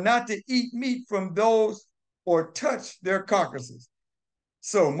 you are not to eat meat from those or touch their carcasses.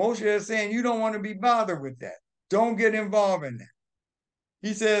 So Moshe is saying you don't want to be bothered with that. Don't get involved in that.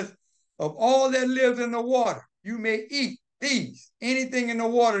 He says, of all that lives in the water, you may eat these. Anything in the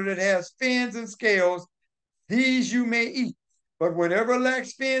water that has fins and scales, these you may eat. But whatever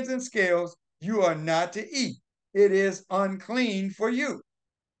lacks fins and scales, you are not to eat. It is unclean for you.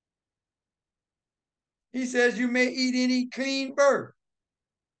 He says you may eat any clean bird.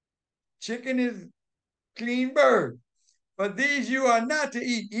 Chicken is clean bird. But these you are not to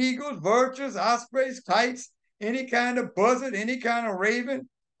eat: eagles, vultures, ospreys, kites, any kind of buzzard, any kind of raven,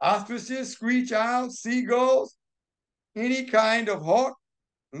 ostriches, screech owls, seagulls, any kind of hawk,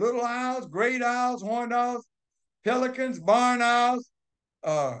 little owls, great owls, horned owls, pelicans, barn owls,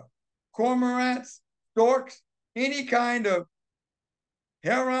 cormorants, storks, any kind of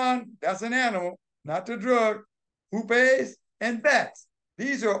heron, that's an animal, not the drug, hoopoes, and bats.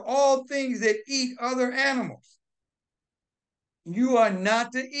 These are all things that eat other animals. You are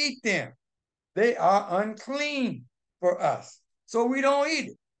not to eat them. They are unclean for us. So we don't eat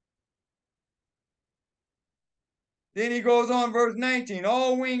it. Then he goes on, verse 19.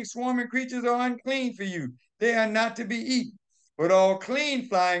 All winged swarming creatures are unclean for you. They are not to be eaten. But all clean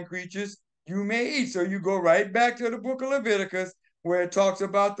flying creatures you may eat. So you go right back to the book of Leviticus, where it talks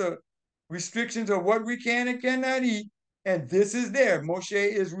about the restrictions of what we can and cannot eat. And this is there. Moshe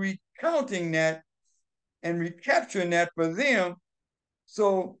is recounting that and recapturing that for them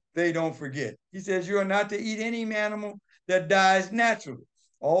so they don't forget. He says, you are not to eat any animal that dies naturally.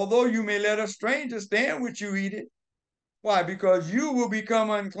 Although you may let a stranger stand with you, eat it. Why? Because you will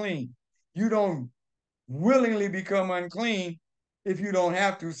become unclean. You don't willingly become unclean if you don't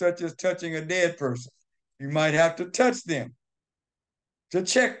have to, such as touching a dead person. You might have to touch them, to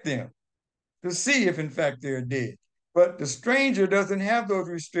check them, to see if in fact they're dead. But the stranger doesn't have those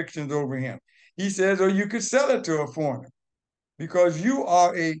restrictions over him. He says, or you could sell it to a foreigner because you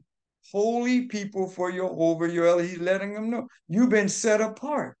are a holy people for Jehovah, your Elohim. He's letting them know you've been set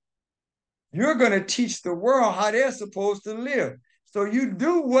apart. You're going to teach the world how they're supposed to live. So you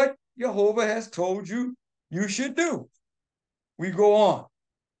do what Jehovah has told you you should do. We go on.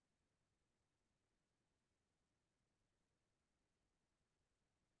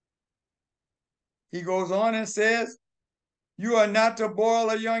 He goes on and says, you are not to boil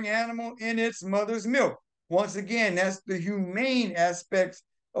a young animal in its mother's milk. Once again, that's the humane aspects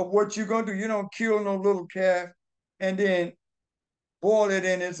of what you're going to do. You don't kill no little calf and then boil it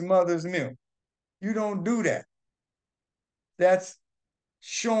in its mother's milk. You don't do that. That's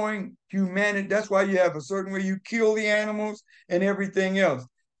showing humanity. That's why you have a certain way you kill the animals and everything else.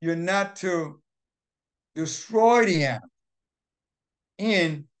 You're not to destroy the animal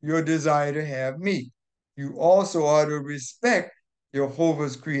in your desire to have meat. You also are to respect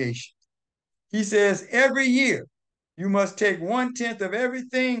Jehovah's creation. He says every year you must take 1/10 of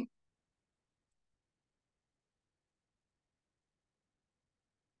everything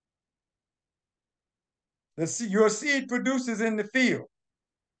your seed produces in the field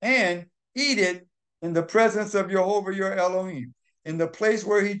and eat it in the presence of Jehovah your Elohim, in the place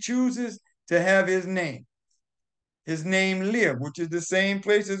where he chooses to have his name live, which is the same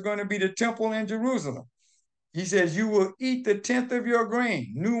place as going to be the temple in Jerusalem. He says, you will eat the 10th of your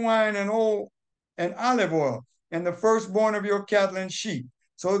grain, new wine and old and olive oil, and the firstborn of your cattle and sheep,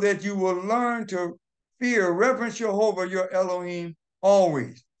 so that you will learn to fear, reverence Jehovah your Elohim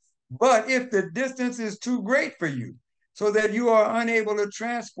always. But if the distance is too great for you, so that you are unable to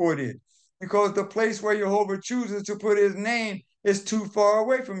transport it, because the place where Jehovah chooses to put his name is too far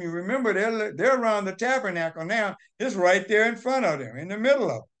away from you. Remember, they're around the tabernacle now. It's right there in front of them, in the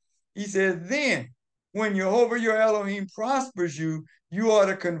middle of it. He says, then when Jehovah your Elohim prospers you, you are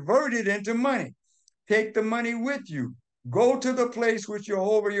to convert it into money. Take the money with you. Go to the place which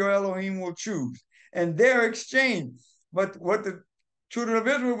Jehovah your Elohim will choose, and there exchange. But what the children of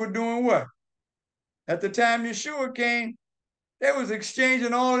Israel were doing, what? At the time Yeshua came, they was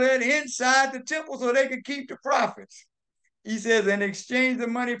exchanging all that inside the temple so they could keep the profits. He says, and exchange the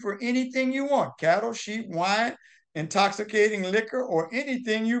money for anything you want, cattle, sheep, wine, intoxicating liquor, or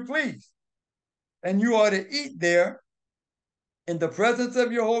anything you please. And you are to eat there in the presence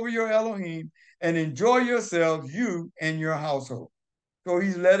of Jehovah your Elohim and enjoy yourselves, you and your household. So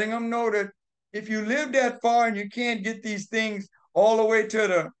he's letting them know that if you live that far and you can't get these things all the way to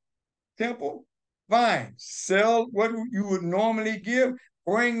the temple, fine. Sell what you would normally give.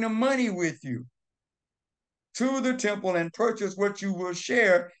 Bring the money with you to the temple and purchase what you will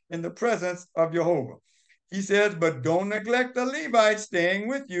share in the presence of Jehovah. He says, but don't neglect the Levite staying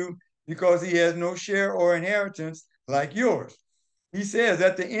with you, because he has no share or inheritance like yours. He says,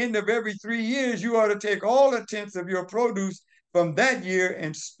 at the end of every 3 years, you are to take all the tenths of your produce from that year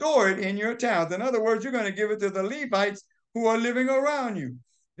and store it in your towns. In other words, you're going to give it to the Levites who are living around you.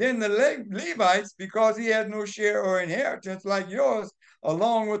 Then the Levites, because he has no share or inheritance like yours,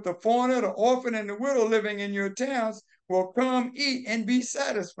 along with the foreigner, the orphan, and the widow living in your towns, will come, eat, and be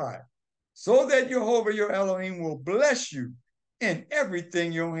satisfied, so that Jehovah your Elohim will bless you in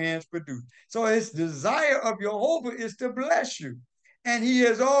everything your hands produce. So his desire of Jehovah is to bless you. And he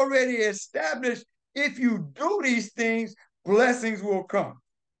has already established, if you do these things, blessings will come.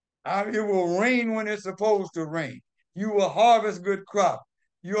 It will rain when it's supposed to rain. You will harvest good crop.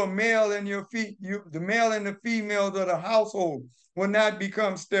 Your male and the male and the females of the household will not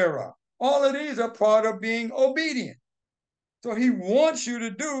become sterile. All of these are part of being obedient. So he wants you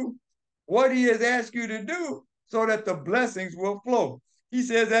to do what he has asked you to do so that the blessings will flow. He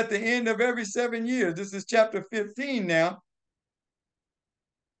says at the end of every 7 years, this is chapter 15 now,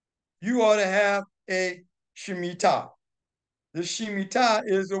 you ought to have a Shemitah. The Shemitah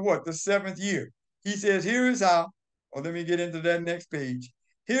is the what? The 7th year. He says, here is how, or let me get into that next page.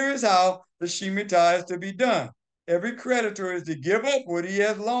 Here is how the Shemitah is to be done. Every creditor is to give up what he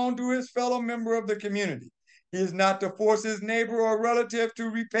has loaned to his fellow member of the community. He is not to force his neighbor or relative to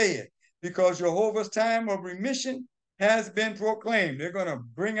repay it, because Jehovah's time of remission has been proclaimed. They're going to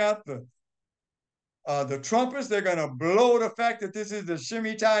bring out the trumpets. They're going to blow the fact that this is the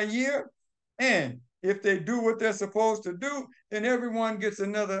Shemitah year. And if they do what they're supposed to do, then everyone gets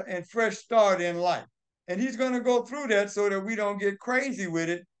another and fresh start in life. And he's going to go through that so that we don't get crazy with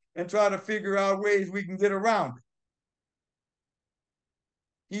it and try to figure out ways we can get around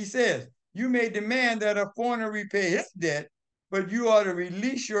it. He says, you may demand that a foreigner repay his debt, but you are to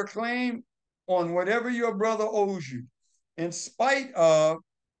release your claim on whatever your brother owes you. In spite of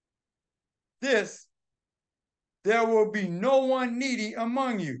this, there will be no one needy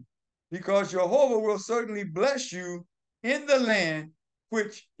among you, because Jehovah will certainly bless you in the land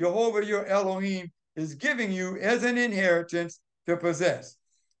which Jehovah your Elohim is giving you as an inheritance to possess.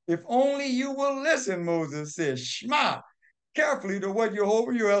 If only you will listen, Moses says, Shema, carefully to what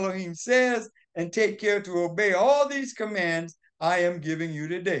Jehovah your Elohim says, and take care to obey all these commands I am giving you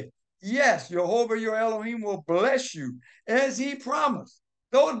today. Yes, Jehovah your Elohim will bless you as he promised.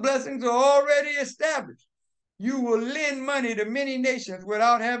 Those blessings are already established. You will lend money to many nations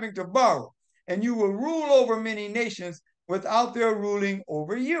without having to borrow, and you will rule over many nations without their ruling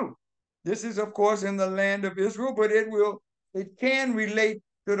over you. This is, of course, in the land of Israel, but it can relate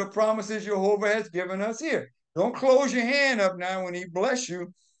to the promises Jehovah has given us here. Don't close your hand up now when he bless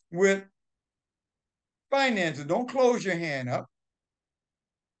you with finances. Don't close your hand up.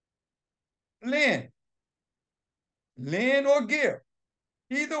 Lend. Lend or give.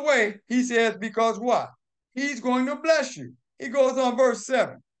 Either way, he says, because what? He's going to bless you. He goes on verse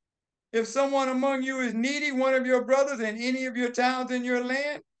 7. If someone among you is needy, one of your brothers in any of your towns in your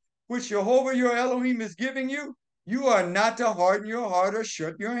land, which Jehovah your Elohim is giving you, you are not to harden your heart or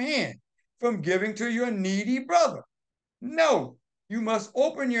shut your hand from giving to your needy brother. No, you must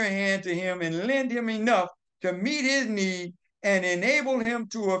open your hand to him and lend him enough to meet his need and enable him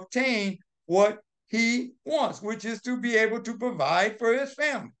to obtain what he wants, which is to be able to provide for his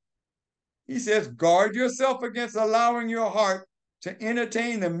family. He says, guard yourself against allowing your heart to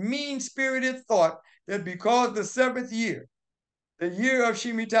entertain the mean-spirited thought that because the seventh year, the year of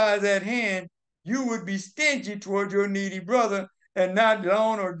Shemitah is at hand, you would be stingy toward your needy brother and not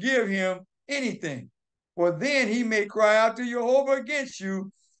loan or give him anything. For then he may cry out to Jehovah against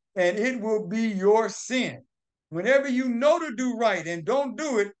you, and it will be your sin. Whenever you know to do right and don't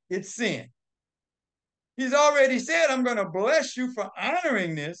do it, it's sin. He's already said, I'm going to bless you for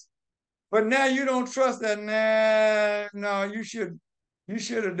honoring this, but now you don't trust that. No, you should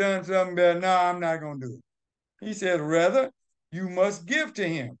have done something better. No, I'm not going to do it. He said, rather, you must give to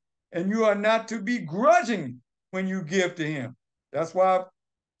him, and you are not to be grudging when you give to him. That's why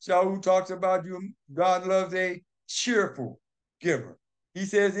Shaul talks about you. God loves a cheerful giver. He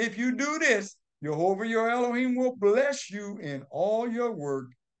says, if you do this, Jehovah your Elohim will bless you in all your work,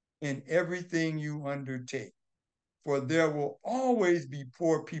 in everything you undertake. For there will always be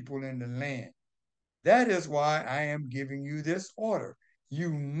poor people in the land. That is why I am giving you this order.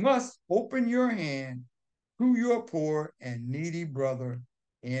 You must open your hand to your poor and needy brother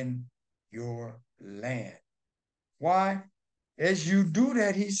in your land. Why? As you do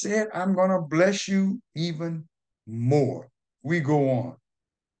that, he said, I'm going to bless you even more. We go on.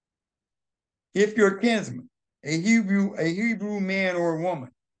 If your kinsman, a Hebrew man or woman,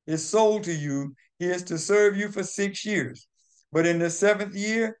 is sold to you, he is to serve you for 6 years. But in the seventh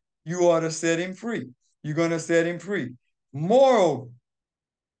year, you ought to set him free. You're going to set him free. Moreover,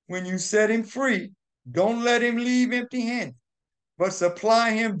 when you set him free, don't let him leave empty-handed, but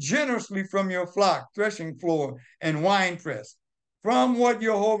supply him generously from your flock, threshing floor, and winepress. From what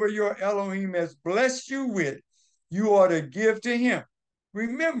Jehovah your Elohim has blessed you with, you ought to give to him.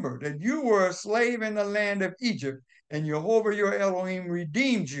 Remember that you were a slave in the land of Egypt, and Jehovah your Elohim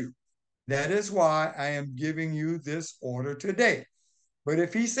redeemed you. That is why I am giving you this order today. But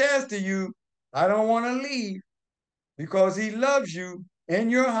if he says to you, I don't want to leave, because he loves you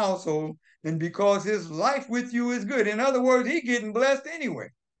and your household, and because his life with you is good. In other words, he's getting blessed anyway.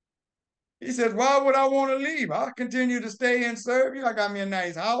 He says, why would I want to leave? I'll continue to stay and serve you. I got me a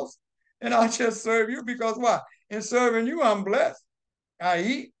nice house, and I'll just serve you because why? In serving you, I'm blessed. I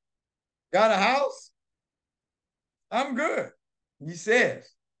eat, got a house, I'm good. He says,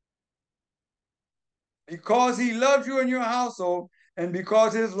 because he loves you and your household, and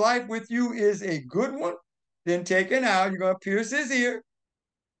because his life with you is a good one, then take it out. You're going to pierce his ear,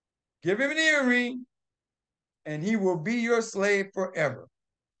 give him an earring, and he will be your slave forever.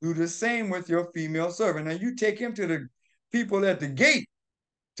 Do the same with your female servant. Now you take him to the people at the gate,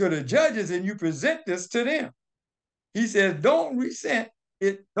 to the judges, and you present this to them. He says, don't resent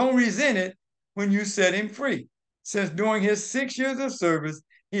it when you set him free. Since during his 6 years of service,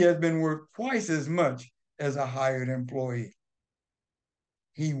 he has been worth twice as much as a hired employee.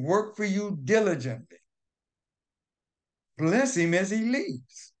 He worked for you diligently. Bless him as he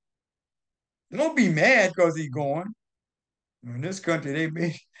leaves. Don't be mad because he's gone. In this country, they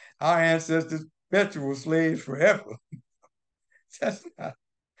made our ancestors perpetual slaves forever. That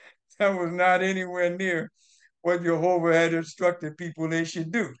was not anywhere near what Jehovah had instructed people they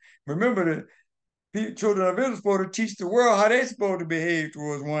should do. Remember, the children of Israel supposed to teach the world how they're supposed to behave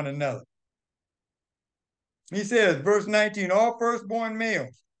towards one another. He says, verse 19, all firstborn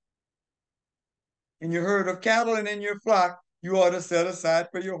males in your herd of cattle and in your flock, you ought to set aside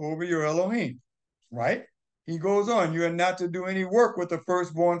for Jehovah your Elohim, right? He goes on, you are not to do any work with the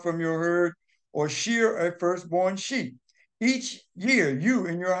firstborn from your herd or shear a firstborn sheep. Each year, you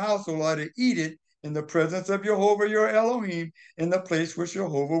and your household are to eat it in the presence of Jehovah your Elohim in the place which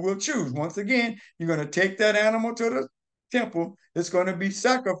Jehovah will choose. Once again, you're going to take that animal to the temple. It's going to be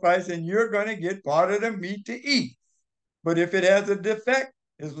sacrificed, and you're going to get part of the meat to eat. But if it has a defect,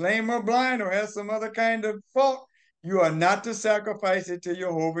 is lame or blind, or has some other kind of fault, you are not to sacrifice it to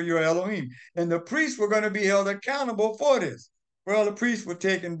Jehovah your Elohim. And the priests were going to be held accountable for this. Well, the priests were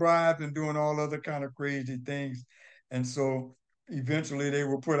taking bribes and doing all other kind of crazy things. And so eventually they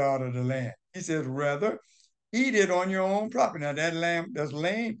were put out of the land. He says, rather, eat it on your own property. Now that lamb that's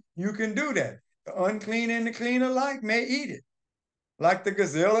lame, you can do that. The unclean and the clean alike may eat it. Like the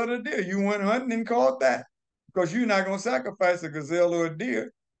gazelle or the deer. You went hunting and caught that. Because you're not going to sacrifice a gazelle or a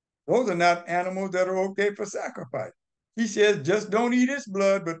deer. Those are not animals that are okay for sacrifice. He says, just don't eat its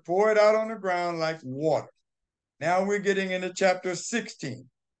blood, but pour it out on the ground like water. Now we're getting into chapter 16.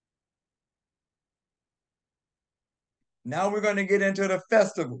 Now we're going to get into the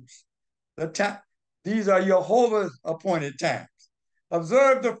festivals. These are Jehovah's appointed times.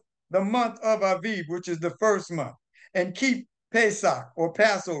 Observe the month of Aviv, which is the first month, and keep Pesach or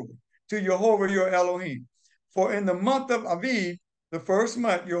Passover to Jehovah your Elohim. For in the month of Aviv, the first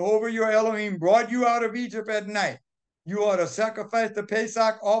month, Jehovah your Elohim brought you out of Egypt at night. You are to sacrifice the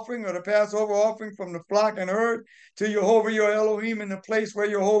Pesach offering or the Passover offering from the flock and herd to Jehovah your Elohim in the place where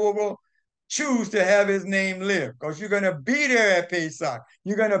Jehovah will choose to have his name live. Because you're going to be there at Pesach.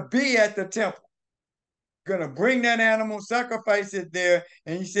 You're going to be at the temple. You're going to bring that animal, sacrifice it there,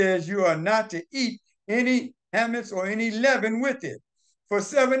 and he says you are not to eat any hametz or any leaven with it for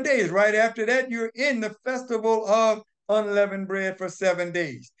 7 days. Right after that, you're in the festival of unleavened bread for 7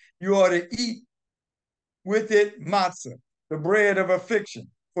 days. You are to eat with it matzah, the bread of affliction,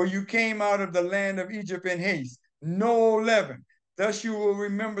 for you came out of the land of Egypt in haste, no leaven. Thus you will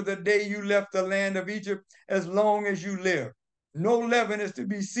remember the day you left the land of Egypt as long as you live. No leaven is to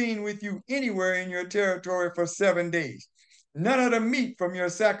be seen with you anywhere in your territory for 7 days. None of the meat from your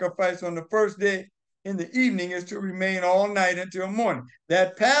sacrifice on the first day in the evening is to remain all night until morning.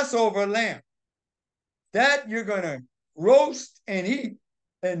 That Passover lamb, that you're going to roast and eat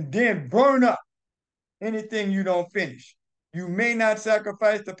and then burn up anything you don't finish. You may not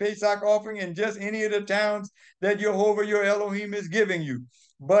sacrifice the Pesach offering in just any of the towns that Jehovah your Elohim is giving you,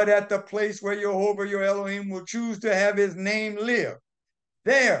 but at the place where Jehovah your Elohim will choose to have his name live.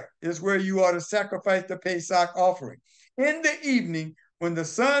 There is where you are to sacrifice the Pesach offering. In the evening, when the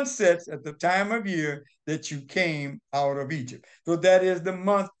sun sets at the time of year that you came out of Egypt. So that is the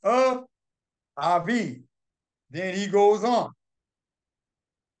month of Aviv. Then he goes on.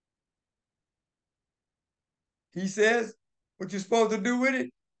 He says, what you're supposed to do with it,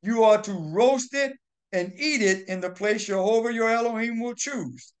 you are to roast it and eat it in the place Jehovah your Elohim will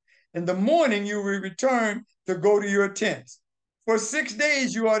choose. In the morning, you will return to go to your tents. For 6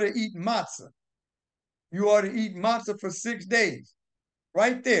 days, you are to eat matzah. You are to eat matzah for 6 days,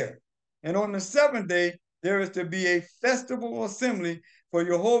 right there. And on the 7th day, there is to be a festival assembly for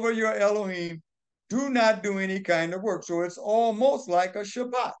Jehovah your Elohim. Do not do any kind of work. So it's almost like a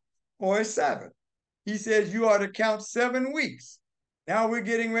Shabbat or a Sabbath. He says you are to count 7 weeks. Now we're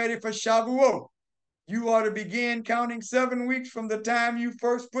getting ready for Shavuot. You are to begin counting 7 weeks from the time you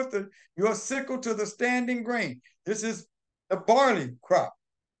first put your sickle to the standing grain. This is the barley crop.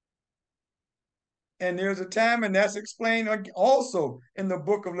 And there's a time, and that's explained also in the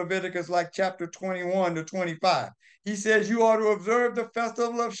book of Leviticus, like chapter 21 to 25. He says you are to observe the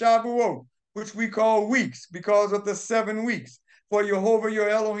festival of Shavuot, which we call weeks because of the 7 weeks, for Jehovah your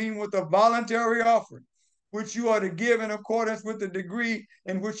Elohim with a voluntary offering, which you are to give in accordance with the degree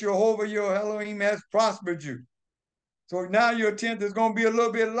in which Jehovah your Elohim has prospered you. So now your tent is going to be a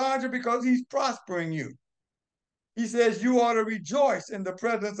little bit larger because he's prospering you. He says you ought to rejoice in the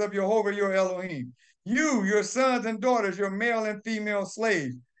presence of Jehovah your Elohim. You, your sons and daughters, your male and female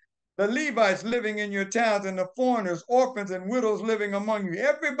slaves, the Levites living in your towns, and the foreigners, orphans, and widows living among you.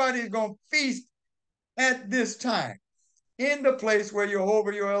 Everybody's going to feast at this time in the place where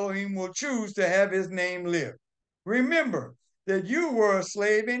Jehovah your Elohim will choose to have his name live. Remember that you were a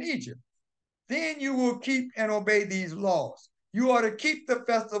slave in Egypt. Then you will keep and obey these laws. You are to keep the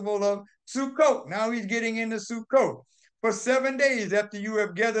festival of Sukkot. Now he's getting into Sukkot. For 7 days after you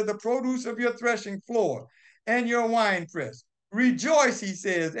have gathered the produce of your threshing floor and your winepress. Rejoice, he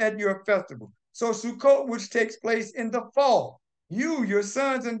says, at your festival. So Sukkot, which takes place in the fall, you, your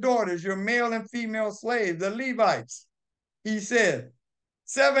sons and daughters, your male and female slaves, the Levites, he said,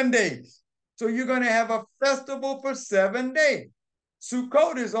 7 days. So you're going to have a festival for 7 days.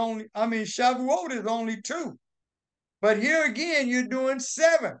 Shavuot is only 2. But here again, you're doing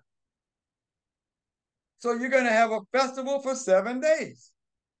 7. So you're going to have a festival for 7 days.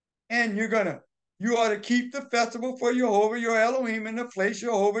 And you ought to keep the festival for Jehovah your Elohim in the place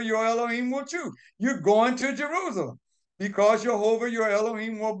Jehovah your Elohim will choose. You're going to Jerusalem because Jehovah your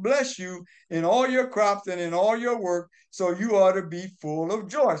Elohim will bless you in all your crops and in all your work. So you ought to be full of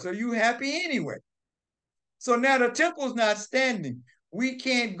joy. So you happy anyway. So now the temple's not standing. We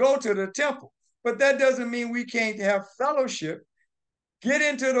can't go to the temple, but that doesn't mean we can't have fellowship get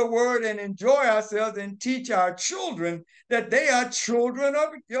into the word and enjoy ourselves and teach our children that they are children of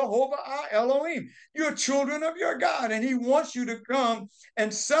Jehovah our Elohim. You're children of your God, and he wants you to come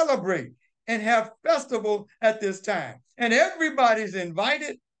and celebrate and have festival at this time. And everybody's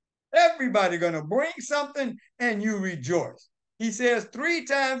invited. Everybody going to bring something, and you rejoice. He says 3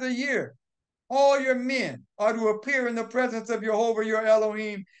 times a year, all your men are to appear in the presence of Jehovah your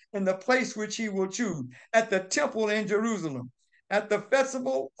Elohim in the place which he will choose, at the temple in Jerusalem, at the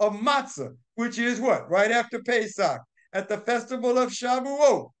festival of Matzah, which is what? Right after Pesach, at the festival of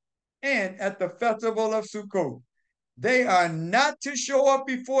Shavuot, and at the festival of Sukkot. They are not to show up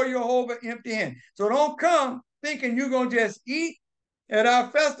before Jehovah empty-handed. So don't come thinking you're going to just eat at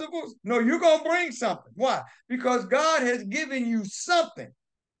our festivals. No, you're going to bring something. Why? Because God has given you something.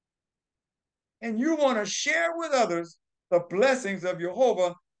 And you want to share with others the blessings of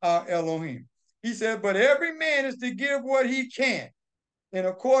Jehovah our Elohim. He said, but every man is to give what he can in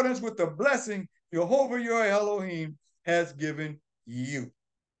accordance with the blessing Jehovah your Elohim has given you.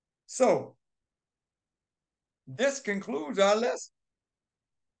 So, this concludes our lesson.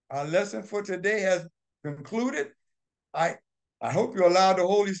 Our lesson for today has concluded. I hope you allow the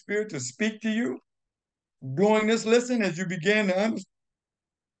Holy Spirit to speak to you during this lesson as you begin to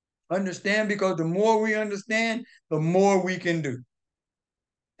understand, because the more we understand, the more we can do.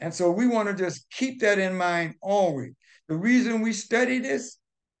 And so we want to just keep that in mind always. The reason we study this,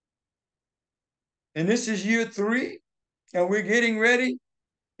 and this is year 3, and we're getting ready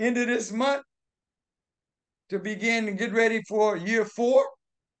into this month to begin to get ready for year 4.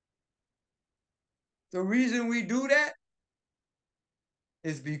 The reason we do that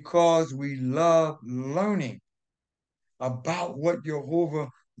is because we love learning about what Jehovah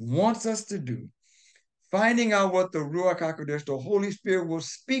wants us to do, finding out what the Ruach HaKodesh, the Holy Spirit, will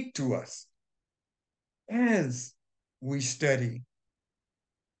speak to us as we study,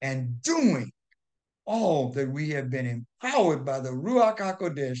 and doing all that we have been empowered by the Ruach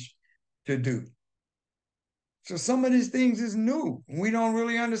HaKodesh to do. So some of these things is new. We don't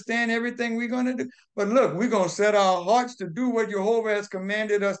really understand everything we're going to do. But look, we're going to set our hearts to do what Jehovah has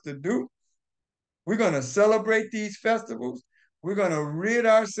commanded us to do. We're going to celebrate these festivals. We're going to rid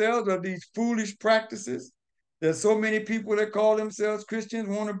ourselves of these foolish practices that so many people that call themselves Christians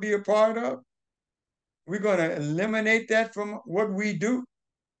want to be a part of. We're going to eliminate that from what we do.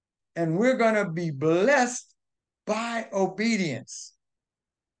 And we're going to be blessed by obedience.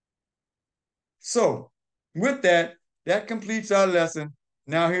 So, with that, that completes our lesson.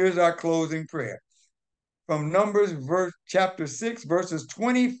 Now here's our closing prayer. From Numbers chapter 6, verses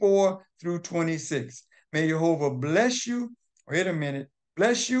 24 through 26. May Jehovah bless you. Wait a minute.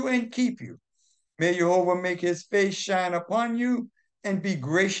 Bless you and keep you. May Jehovah make his face shine upon you and be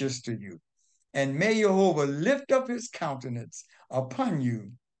gracious to you. And may Jehovah lift up his countenance upon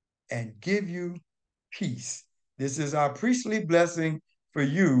you and give you peace. This is our priestly blessing for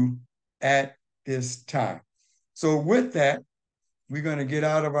you at this time. So with that, we're going to get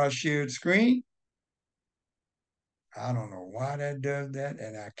out of our shared screen. I don't know why that does that,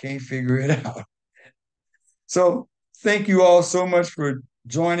 and I can't figure it out. So thank you all so much for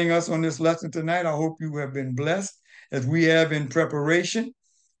joining us on this lesson tonight. I hope you have been blessed as we have in preparation.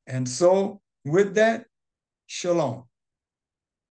 And so with that, Shalom.